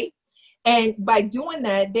liability, right? And by doing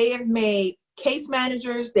that, they have made case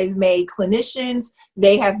managers, they've made clinicians,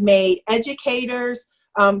 they have made educators,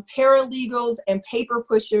 paralegals, and paper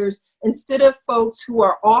pushers instead of folks who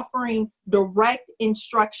are offering direct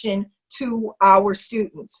instruction to our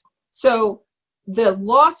students. So the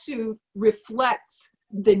lawsuit reflects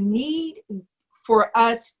the need for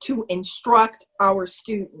us to instruct our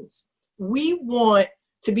students. We want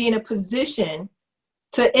to be in a position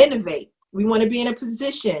to innovate. We want to be in a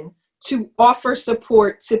position to offer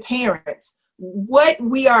support to parents. What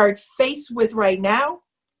we are faced with right now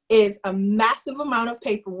is a massive amount of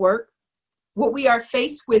paperwork. What we are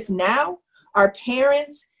faced with now are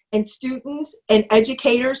parents and students and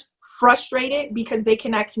educators frustrated because they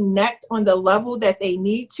cannot connect on the level that they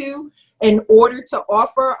need to in order to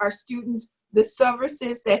offer our students the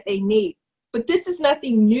services that they need. But this is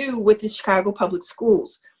nothing new with the Chicago Public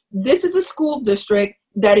Schools. This is a school district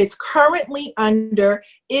that is currently under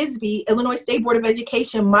ISB, Illinois State Board of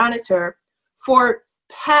Education monitor, for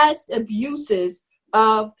past abuses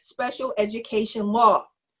of special education law.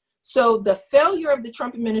 So the failure of the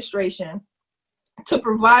Trump administration to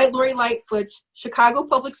provide Lori Lightfoot's Chicago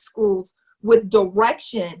Public Schools with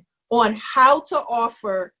direction on how to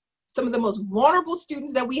offer some of the most vulnerable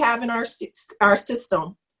students that we have in our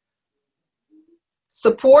system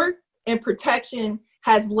support and protection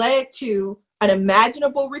has led to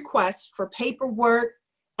unimaginable requests for paperwork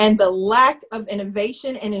and the lack of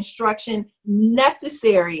innovation and instruction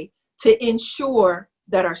necessary to ensure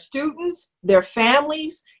that our students, their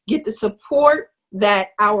families get the support that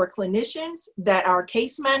our clinicians, that our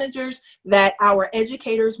case managers, that our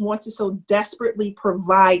educators want to so desperately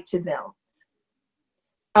provide to them.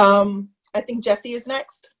 I think Jesse is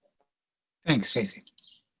next. Thanks, Stacey.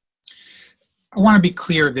 I want to be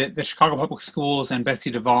clear that the Chicago Public Schools and Betsy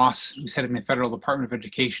DeVos, who's head of the Federal Department of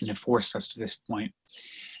Education, have forced us to this point.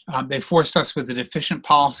 They forced us with a deficient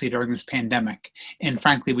policy during this pandemic. And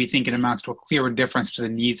frankly, we think it amounts to a clearer difference to the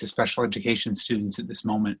needs of special education students at this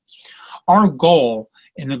moment. Our goal,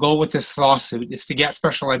 and the goal with this lawsuit, is to get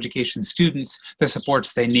special education students the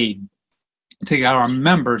supports they need. To get our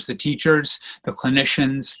members, the teachers, the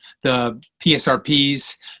clinicians, the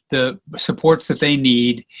PSRPs, the supports that they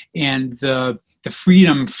need, and the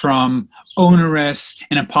freedom from onerous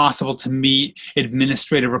and impossible to meet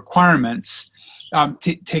administrative requirements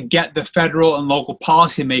to get the federal and local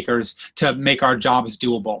policymakers to make our jobs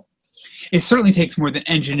doable. It certainly takes more than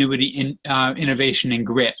ingenuity, innovation, and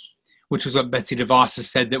grit, which is what Betsy DeVos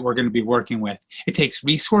has said that we're going to be working with. It takes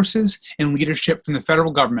resources and leadership from the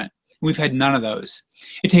federal government. We've had none of those.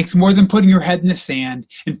 It takes more than putting your head in the sand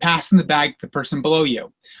and passing the bag to the person below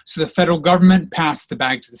you. So the federal government passed the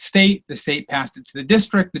bag to the state passed it to the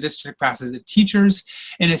district passes it to teachers,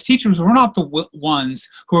 and as teachers, we're not the ones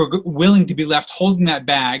who are willing to be left holding that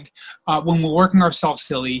bag when we're working ourselves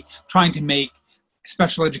silly, trying to make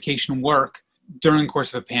special education work during the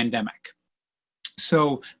course of a pandemic.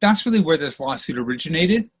 So that's really where this lawsuit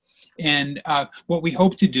originated. And what we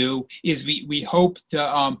hope to do is we hope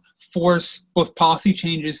to force both policy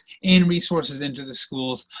changes and resources into the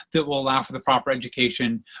schools that will allow for the proper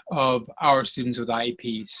education of our students with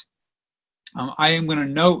IEPs. I am going to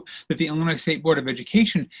note that the Illinois State Board of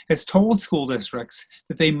Education has told school districts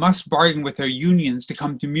that they must bargain with their unions to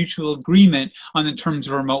come to mutual agreement on the terms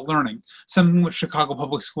of remote learning, something which Chicago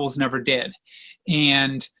Public Schools never did.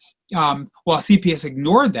 And while CPS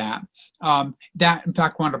ignored that, that in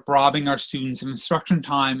fact wound up robbing our students of instruction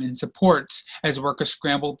time and supports as workers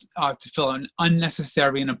scrambled to fill in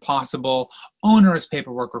unnecessary and impossible onerous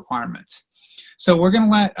paperwork requirements. So we're going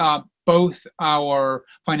to let both our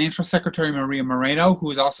financial secretary, Maria Moreno, who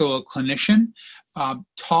is also a clinician,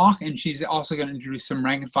 talk, and she's also going to introduce some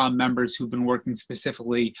rank and file members who've been working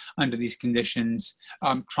specifically under these conditions,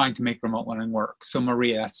 trying to make remote learning work. So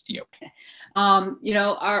Maria, that's to you. You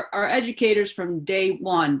know, our educators from day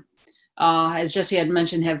one, as Jesse had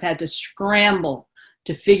mentioned, have had to scramble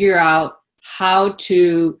to figure out how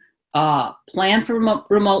to plan for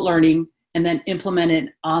remote learning and then implement it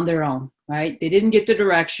on their own, right? They didn't get the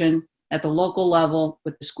direction at the local level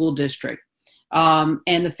with the school district.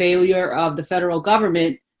 And the failure of the federal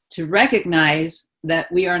government to recognize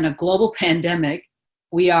that we are in a global pandemic,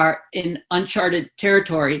 we are in uncharted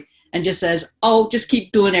territory, and just says, oh, just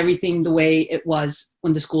keep doing everything the way it was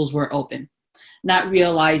when the schools were open. Not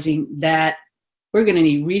realizing that we're going to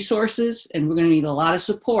need resources and we're going to need a lot of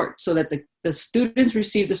support so that the students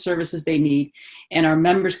receive the services they need and our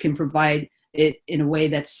members can provide it in a way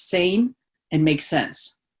that's sane and makes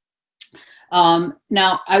sense.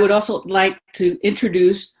 Now, I would also like to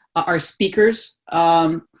introduce our speakers.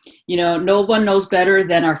 You know, no one knows better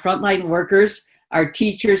than our frontline workers, our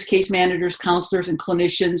teachers, case managers, counselors, and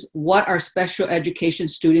clinicians, what our special education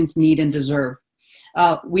students need and deserve.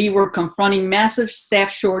 We were confronting massive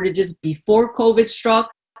staff shortages before COVID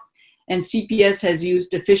struck, and CPS has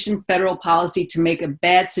used deficient federal policy to make a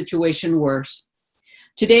bad situation worse.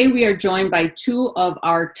 Today, we are joined by two of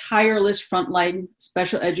our tireless frontline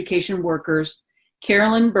special education workers,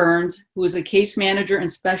 Carolyn Burns, who is a case manager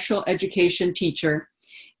and special education teacher,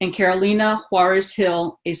 and Carolina Juarez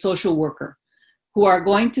Hill, a social worker, who are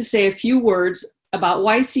going to say a few words about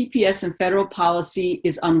why CPS and federal policy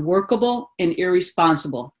is unworkable and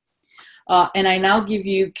irresponsible. And I now give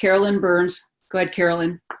you Carolyn Burns. Go ahead,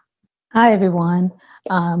 Carolyn. Hi, everyone.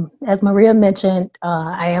 As Maria mentioned,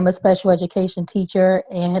 I am a special education teacher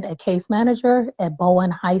and a case manager at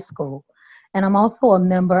Bowen High School. And I'm also a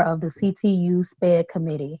member of the CTU SPED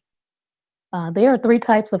committee. There are three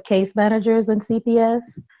types of case managers in CPS.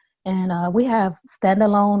 And we have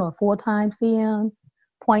standalone or full-time CMs,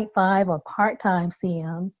 0.5 or part-time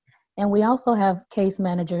CMs. And we also have case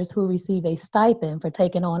managers who receive a stipend for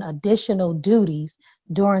taking on additional duties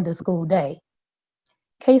during the school day.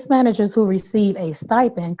 Case managers who receive a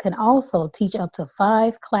stipend can also teach up to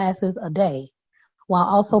 5 classes a day, while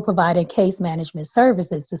also providing case management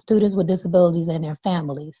services to students with disabilities and their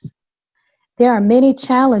families. There are many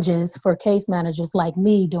challenges for case managers like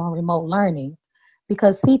me doing remote learning,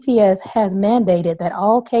 because CPS has mandated that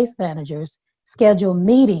all case managers schedule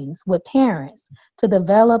meetings with parents to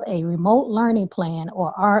develop a remote learning plan,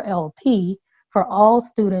 or RLP, for all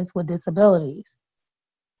students with disabilities.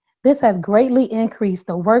 This has greatly increased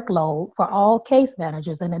the workload for all case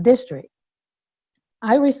managers in the district.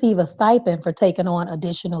 I receive a stipend for taking on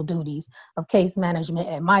additional duties of case management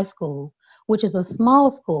at my school, which is a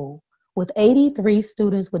small school with 83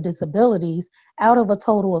 students with disabilities out of a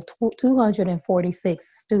total of 246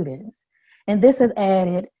 students. And this has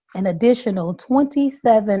added an additional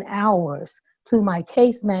 27 hours to my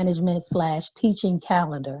case management / teaching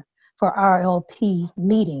calendar for RLP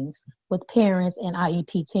meetings with parents and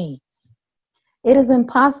IEP teams. It is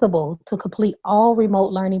impossible to complete all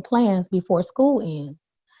remote learning plans before school ends,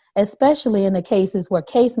 especially in the cases where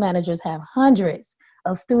case managers have hundreds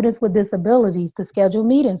of students with disabilities to schedule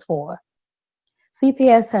meetings for.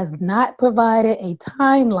 CPS has not provided a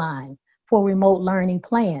timeline for remote learning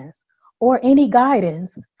plans or any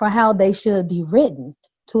guidance for how they should be written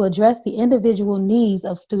to address the individual needs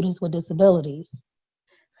of students with disabilities.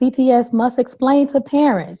 CPS must explain to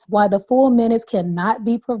parents why the full minutes cannot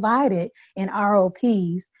be provided in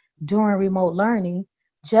ROPs during remote learning,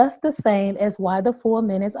 just the same as why the full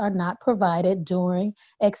minutes are not provided during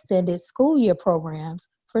extended school year programs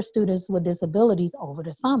for students with disabilities over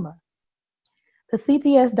the summer. The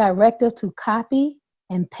CPS directive to copy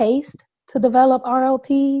and paste to develop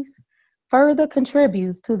RLPs further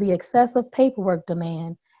contributes to the excessive paperwork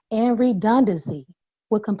demand and redundancy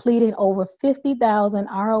with completing over 50,000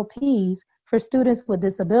 RLPs for students with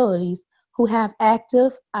disabilities who have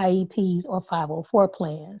active IEPs or 504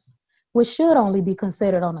 plans, which should only be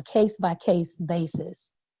considered on a case-by-case basis.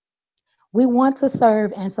 We want to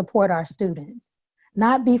serve and support our students,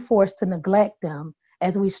 not be forced to neglect them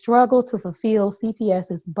as we struggle to fulfill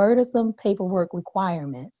CPS's burdensome paperwork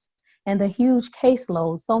requirements and the huge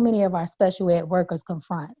caseload so many of our special ed workers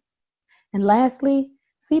confront. And lastly,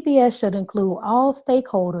 CPS should include all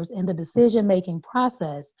stakeholders in the decision-making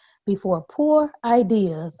process before poor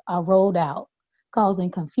ideas are rolled out, causing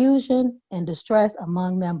confusion and distress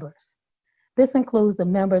among members. This includes the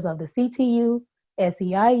members of the CTU,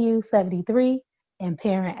 SEIU 73, and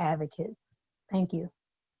parent advocates. Thank you.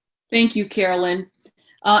 Thank you, Carolyn.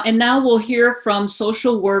 And now we'll hear from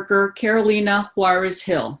social worker Carolina Juarez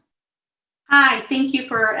Hill. Hi, thank you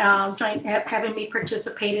for having me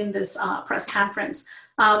participate in this press conference.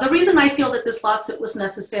 The reason I feel that this lawsuit was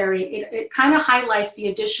necessary, it kind of highlights the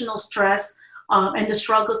additional stress and the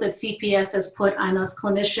struggles that CPS has put on us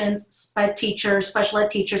clinicians, teachers, special ed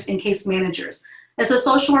teachers, and case managers. As a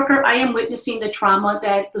social worker, I am witnessing the trauma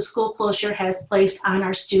that the school closure has placed on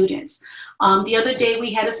our students. The other day,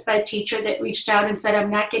 we had a SPED teacher that reached out and said,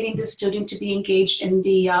 I'm not getting this student to be engaged in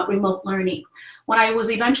the remote learning. When I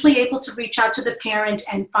was eventually able to reach out to the parent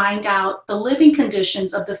and find out the living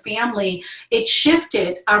conditions of the family, it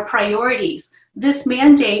shifted our priorities. This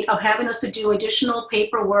mandate of having us to do additional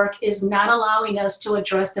paperwork is not allowing us to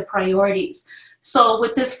address the priorities. So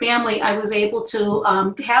with this family, I was able to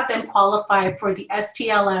have them qualify for the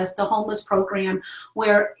STLS, the homeless program,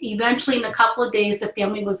 where eventually in a couple of days, the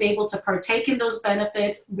family was able to partake in those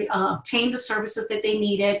benefits, obtain the services that they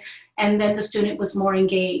needed, and then the student was more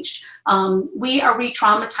engaged. We are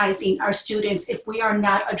re-traumatizing our students if we are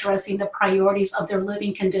not addressing the priorities of their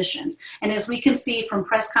living conditions. And as we can see from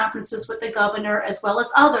press conferences with the governor, as well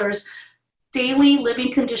as others, daily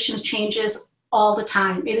living conditions changes all the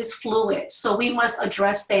time. It is fluid. So we must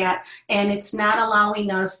address that. And it's not allowing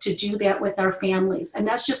us to do that with our families. And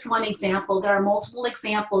that's just one example. There are multiple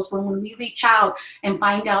examples when we reach out and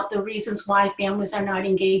find out the reasons why families are not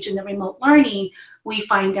engaged in the remote learning, we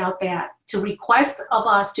find out that to request of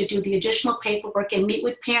us to do the additional paperwork and meet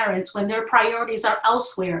with parents when their priorities are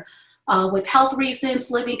elsewhere, with health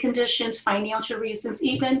reasons, living conditions, financial reasons,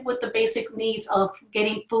 even with the basic needs of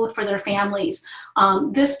getting food for their families.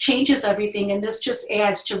 This changes everything, and this just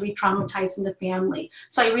adds to re-traumatizing the family.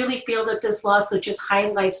 So I really feel that this lawsuit just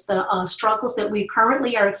highlights the struggles that we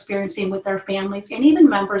currently are experiencing with our families and even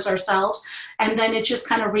members ourselves, and then it just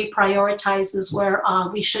kind of reprioritizes where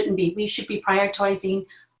we shouldn't be. We should be prioritizing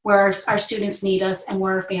where our students need us and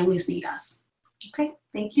where our families need us. Okay,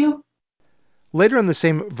 thank you. Later in the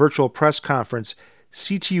same virtual press conference,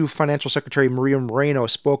 CTU Financial Secretary Maria Moreno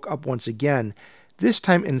spoke up once again, this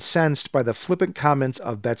time incensed by the flippant comments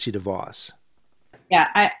of Betsy DeVos.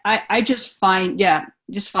 Yeah, I just find,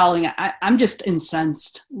 just following, I'm just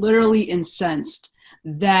incensed, literally incensed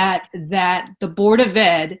that the Board of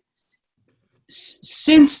Ed,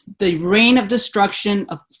 since the reign of destruction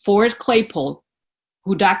of Forrest Claypool,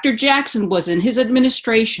 who Dr. Jackson was in his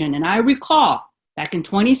administration, and I recall back in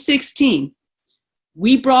 2016,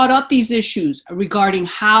 we brought up these issues regarding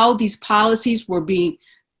how these policies were being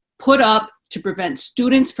put up to prevent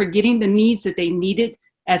students from getting the needs that they needed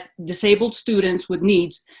as disabled students with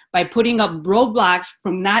needs by putting up roadblocks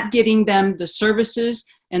from not getting them the services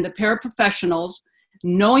and the paraprofessionals,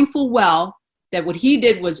 knowing full well that what he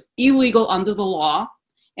did was illegal under the law.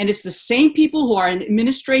 And it's the same people who are in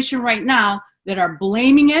administration right now that are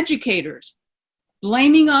blaming educators,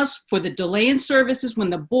 blaming us for the delay in services when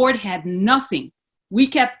the board had nothing We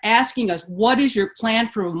kept asking us, what is your plan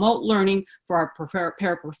for remote learning for our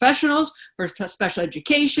paraprofessionals, for special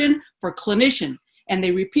education, for clinician? And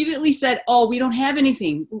they repeatedly said, oh, we don't have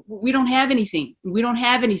anything. We don't have anything. We don't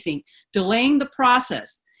have anything, delaying the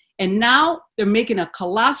process. And now they're making a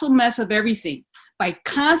colossal mess of everything by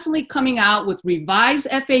constantly coming out with revised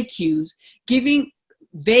FAQs, giving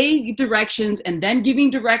vague directions, and then giving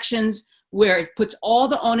directions where it puts all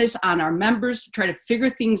the onus on our members to try to figure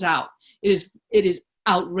things out. It is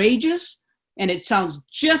outrageous, and it sounds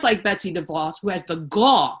just like Betsy DeVos, who has the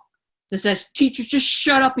gall that says, teachers, just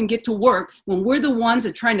shut up and get to work, when we're the ones that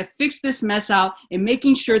are trying to fix this mess out and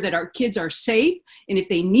making sure that our kids are safe, and if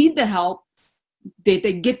they need the help, they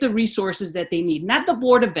get the resources that they need. Not the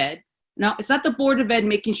Board of Ed. No, it's not the Board of Ed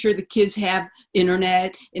making sure the kids have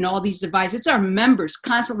internet and all these devices. It's our members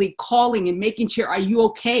constantly calling and making sure, are you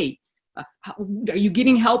okay? Are you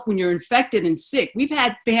getting help when you're infected and sick? We've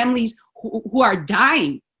had families who are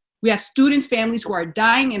dying. We have students' families who are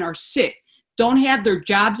dying and are sick, don't have their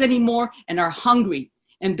jobs anymore, and are hungry.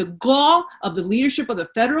 And the gall of the leadership of the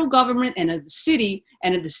federal government and of the city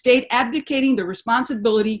and of the state abdicating the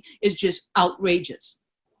responsibility is just outrageous.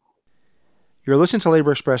 You're listening to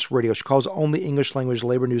Labor Express Radio, Chicago's only English language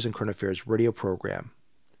labor news and current affairs radio program.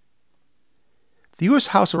 The U.S.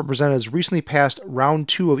 House of Representatives recently passed round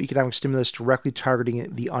 2 of economic stimulus directly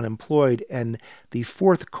targeting the unemployed and the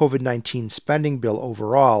fourth COVID-19 spending bill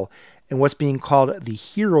overall in what's being called the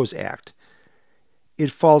HEROES Act.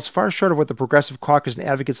 It falls far short of what the Progressive Caucus and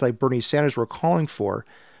advocates like Bernie Sanders were calling for.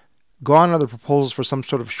 Gone are the proposals for some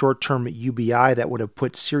sort of short-term UBI that would have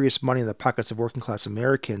put serious money in the pockets of working-class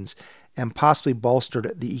Americans and possibly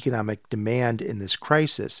bolstered the economic demand in this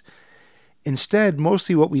crisis. Instead,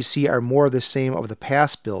 mostly what we see are more of the same of the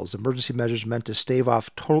past bills, emergency measures meant to stave off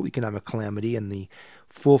total economic calamity and the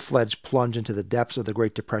full-fledged plunge into the depths of the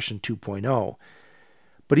Great Depression 2.0.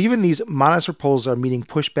 But even these modest proposals are meeting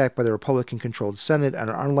pushback by the Republican-controlled Senate and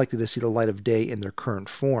are unlikely to see the light of day in their current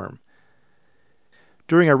form.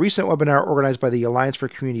 During a recent webinar organized by the Alliance for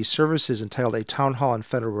Community Services entitled A Town Hall on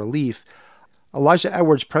Federal Relief, Elijah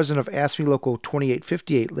Edwards, president of AFSCME Local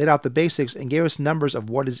 2858, laid out the basics and gave us numbers of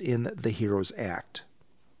what is in the HEROES Act.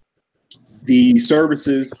 The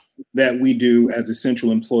services that we do as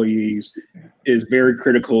essential employees is very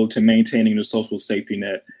critical to maintaining the social safety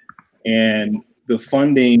net. And the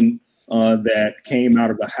funding that came out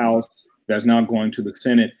of the House that's now going to the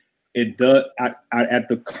Senate, it does, at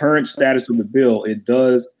the current status of the bill, it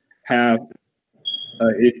does have,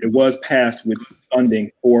 it was passed with funding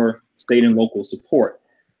for state and local support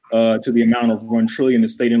to the amount of $1 trillion in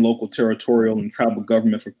state and local, territorial, and tribal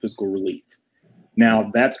government for fiscal relief. Now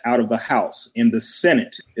that's out of the House. In the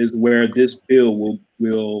Senate is where this bill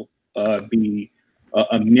will be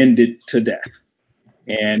amended to death,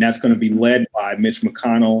 and that's going to be led by Mitch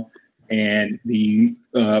McConnell and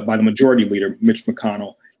by the Majority Leader Mitch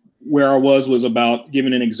McConnell. Where I was about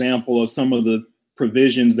giving an example of some of the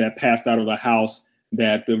provisions that passed out of the House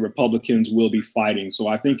that the Republicans will be fighting. So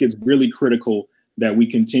I think it's really critical that we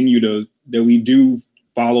that we do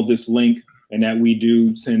follow this link and that we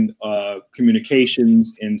do send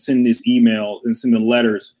communications and send this email and send the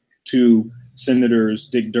letters to Senators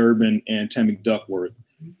Dick Durbin and Tammy Duckworth.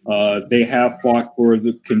 They have fought for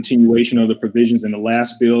the continuation of the provisions in the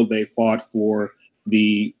last bill. They fought for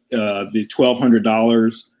the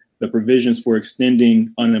 $1,200, the provisions for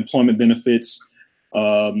extending unemployment benefits,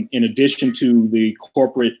 in addition to the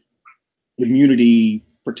corporate immunity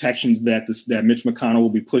protections that Mitch McConnell will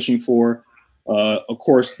be pushing for. Of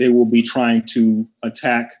course, they will be trying to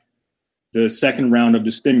attack the second round of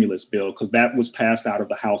the stimulus bill, because that was passed out of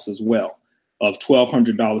the House as well, of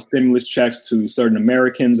 $1,200 stimulus checks to certain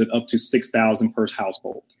Americans and up to $6,000 per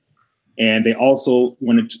household. And they also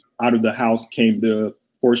wanted out of the House came the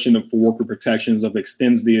portion of for worker protections of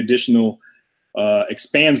extends the additional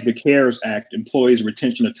expands the CARES Act employees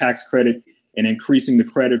retention of tax credit and increasing the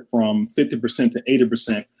credit from 50% to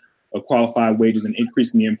 80% of qualified wages and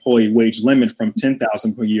increasing the employee wage limit from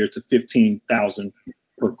 $10,000 per year to $15,000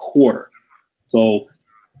 per quarter. So,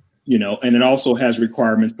 and it also has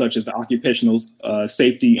requirements such as the Occupational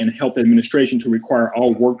Safety and Health Administration to require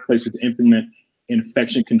all workplaces to implement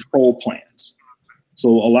infection control plans. So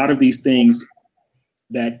a lot of these things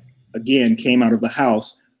that, again, came out of the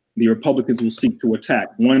House, the Republicans will seek to attack.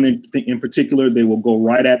 One in particular, they will go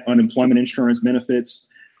right at unemployment insurance benefits.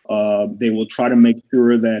 They will try to make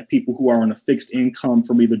sure that people who are on a fixed income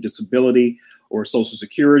from either disability or Social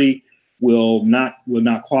Security will not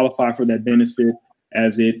qualify for that benefit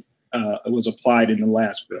as it was applied in the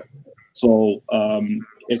last bill. So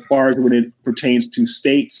as far as when it pertains to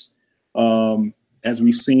states, as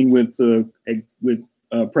we've seen with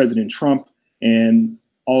President Trump, and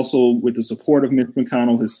also with the support of Mitch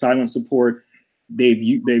McConnell, his silent support,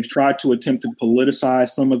 they've tried to attempt to politicize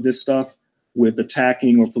some of this stuff with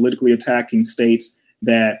attacking or politically attacking states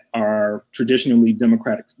that are traditionally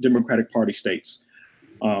Democratic Party states.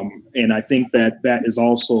 And I think that is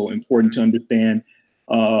also important to understand.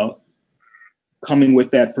 Coming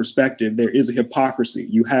with that perspective, there is a hypocrisy.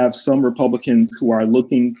 You have some Republicans who are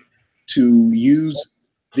looking to use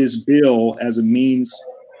this bill as a means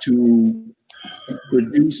to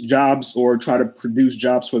produce jobs or try to produce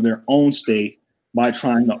jobs for their own state by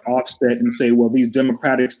trying to offset and say, well, these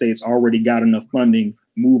Democratic states already got enough funding,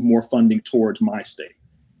 move more funding towards my state.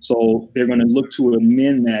 So they're going to look to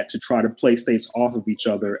amend that to try to play states off of each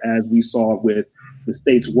other, as we saw with the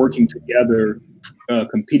states working together,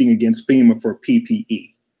 competing against FEMA for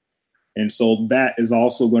PPE. And so that is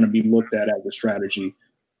also going to be looked at as a strategy,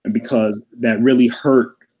 and because that really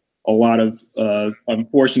hurt a lot of,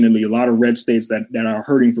 unfortunately, a lot of red states that are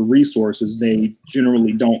hurting for resources. They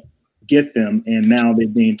generally don't get them, and now they're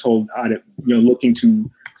being told, looking to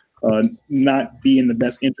not be in the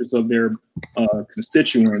best interest of their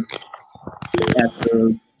constituents at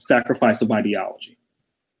the sacrifice of ideology,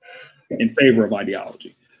 in favor of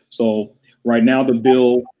ideology. So right now the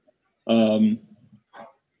bill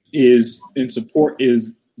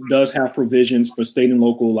does have provisions for state and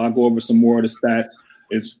local. I'll go over some more of the stats.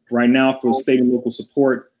 Is right now for state and local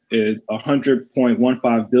support is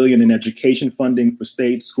 $100.15 billion in education funding for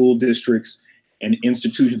state school districts and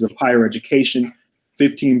institutions of higher education,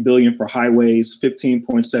 $15 billion for highways,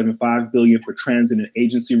 $15.75 billion for transit and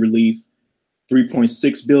agency relief,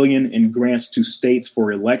 $3.6 billion in grants to states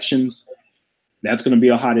for elections. That's going to be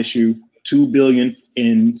a hot issue. $2 billion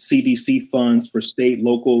in CDC funds for state,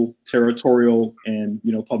 local, territorial, and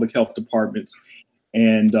public health departments,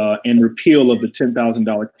 and repeal of the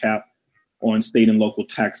 $10,000 cap on state and local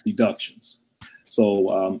tax deductions.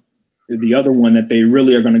 So the other one that they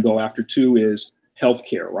really are going to go after too is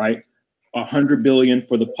healthcare, right? $100 billion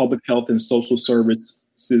for the Public Health and Social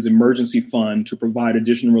Services Emergency Fund to provide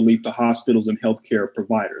additional relief to hospitals and healthcare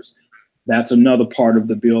providers. That's another part of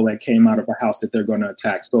the bill that came out of the House that they're going to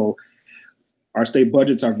attack. So our state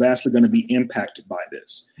budgets are vastly going to be impacted by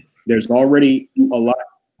this. There's already a lot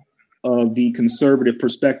of the conservative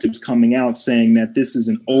perspectives coming out saying that this is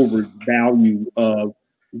an overvalue of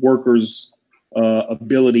workers'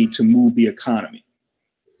 ability to move the economy,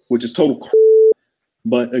 which is total crap.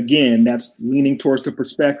 But again, that's leaning towards the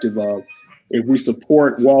perspective of, if we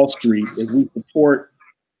support Wall Street, if we support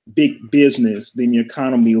big business, then the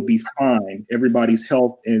economy will be fine. Everybody's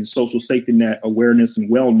health and social safety net awareness and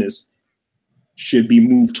wellness should be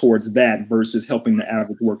moved towards that versus helping the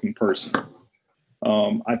average working person.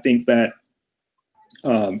 I think that,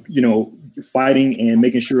 fighting and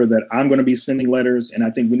making sure that I'm going to be sending letters, and I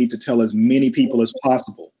think we need to tell as many people as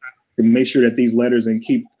possible to make sure that these letters, and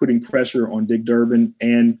keep putting pressure on Dick Durbin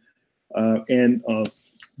and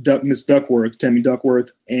Miss Duckworth, Tammy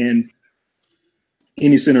Duckworth, and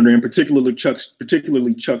any senator, and particularly Chuck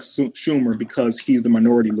Schumer, because he's the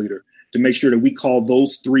minority leader, to make sure that we call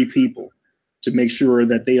those three people to make sure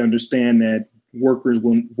that they understand that workers'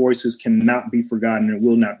 voices cannot be forgotten and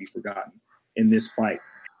will not be forgotten in this fight,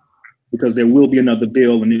 because there will be another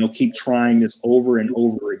bill and they'll keep trying this over and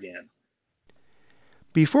over again.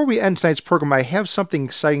 Before we end tonight's program, I have something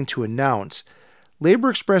exciting to announce. Labor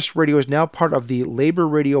Express Radio is now part of the Labor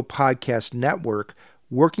Radio Podcast Network,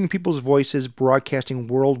 Working People's Voices, broadcasting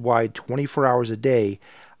worldwide 24 hours a day,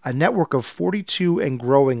 a network of 42 and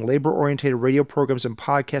growing labor-oriented radio programs and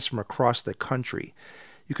podcasts from across the country.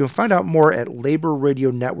 You can find out more at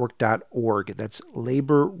laborradionetwork.org. That's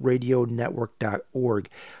laborradionetwork.org.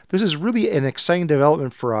 This is really an exciting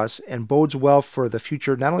development for us and bodes well for the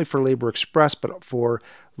future, not only for Labor Express, but for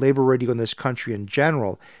labor radio in this country in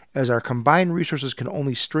general, as our combined resources can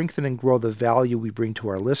only strengthen and grow the value we bring to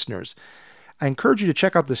our listeners. I encourage you to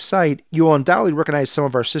check out the site. You will undoubtedly recognize some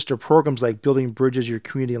of our sister programs like Building Bridges, Your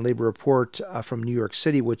Community and Labor Report from New York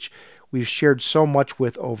City, which we've shared so much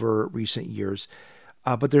with over recent years.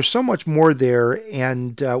 But there's so much more there,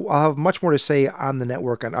 and I'll have much more to say on the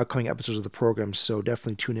network on upcoming episodes of the program, so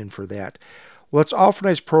definitely tune in for that. Well, that's all for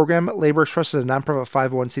tonight's program. Labor Express is a nonprofit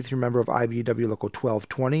 501c3 member of IBEW Local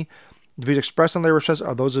 1220. The views expressed on Labor Express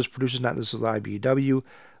are those of its producers, not those of the IBEW.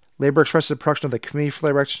 Labor Express is a production of the Committee for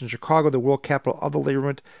Labor Action in Chicago, the world capital of the labor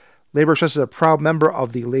movement. Labor Express is a proud member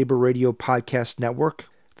of the Labor Radio Podcast Network.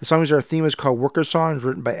 The song is our theme is called Worker Songs,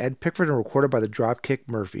 written by Ed Pickford and recorded by the Dropkick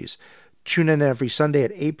Murphys. Tune in every Sunday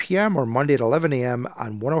at 8 p.m. or Monday at 11 a.m.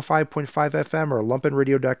 on 105.5 FM or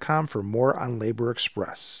lumpenradio.com for more on Labor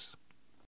Express.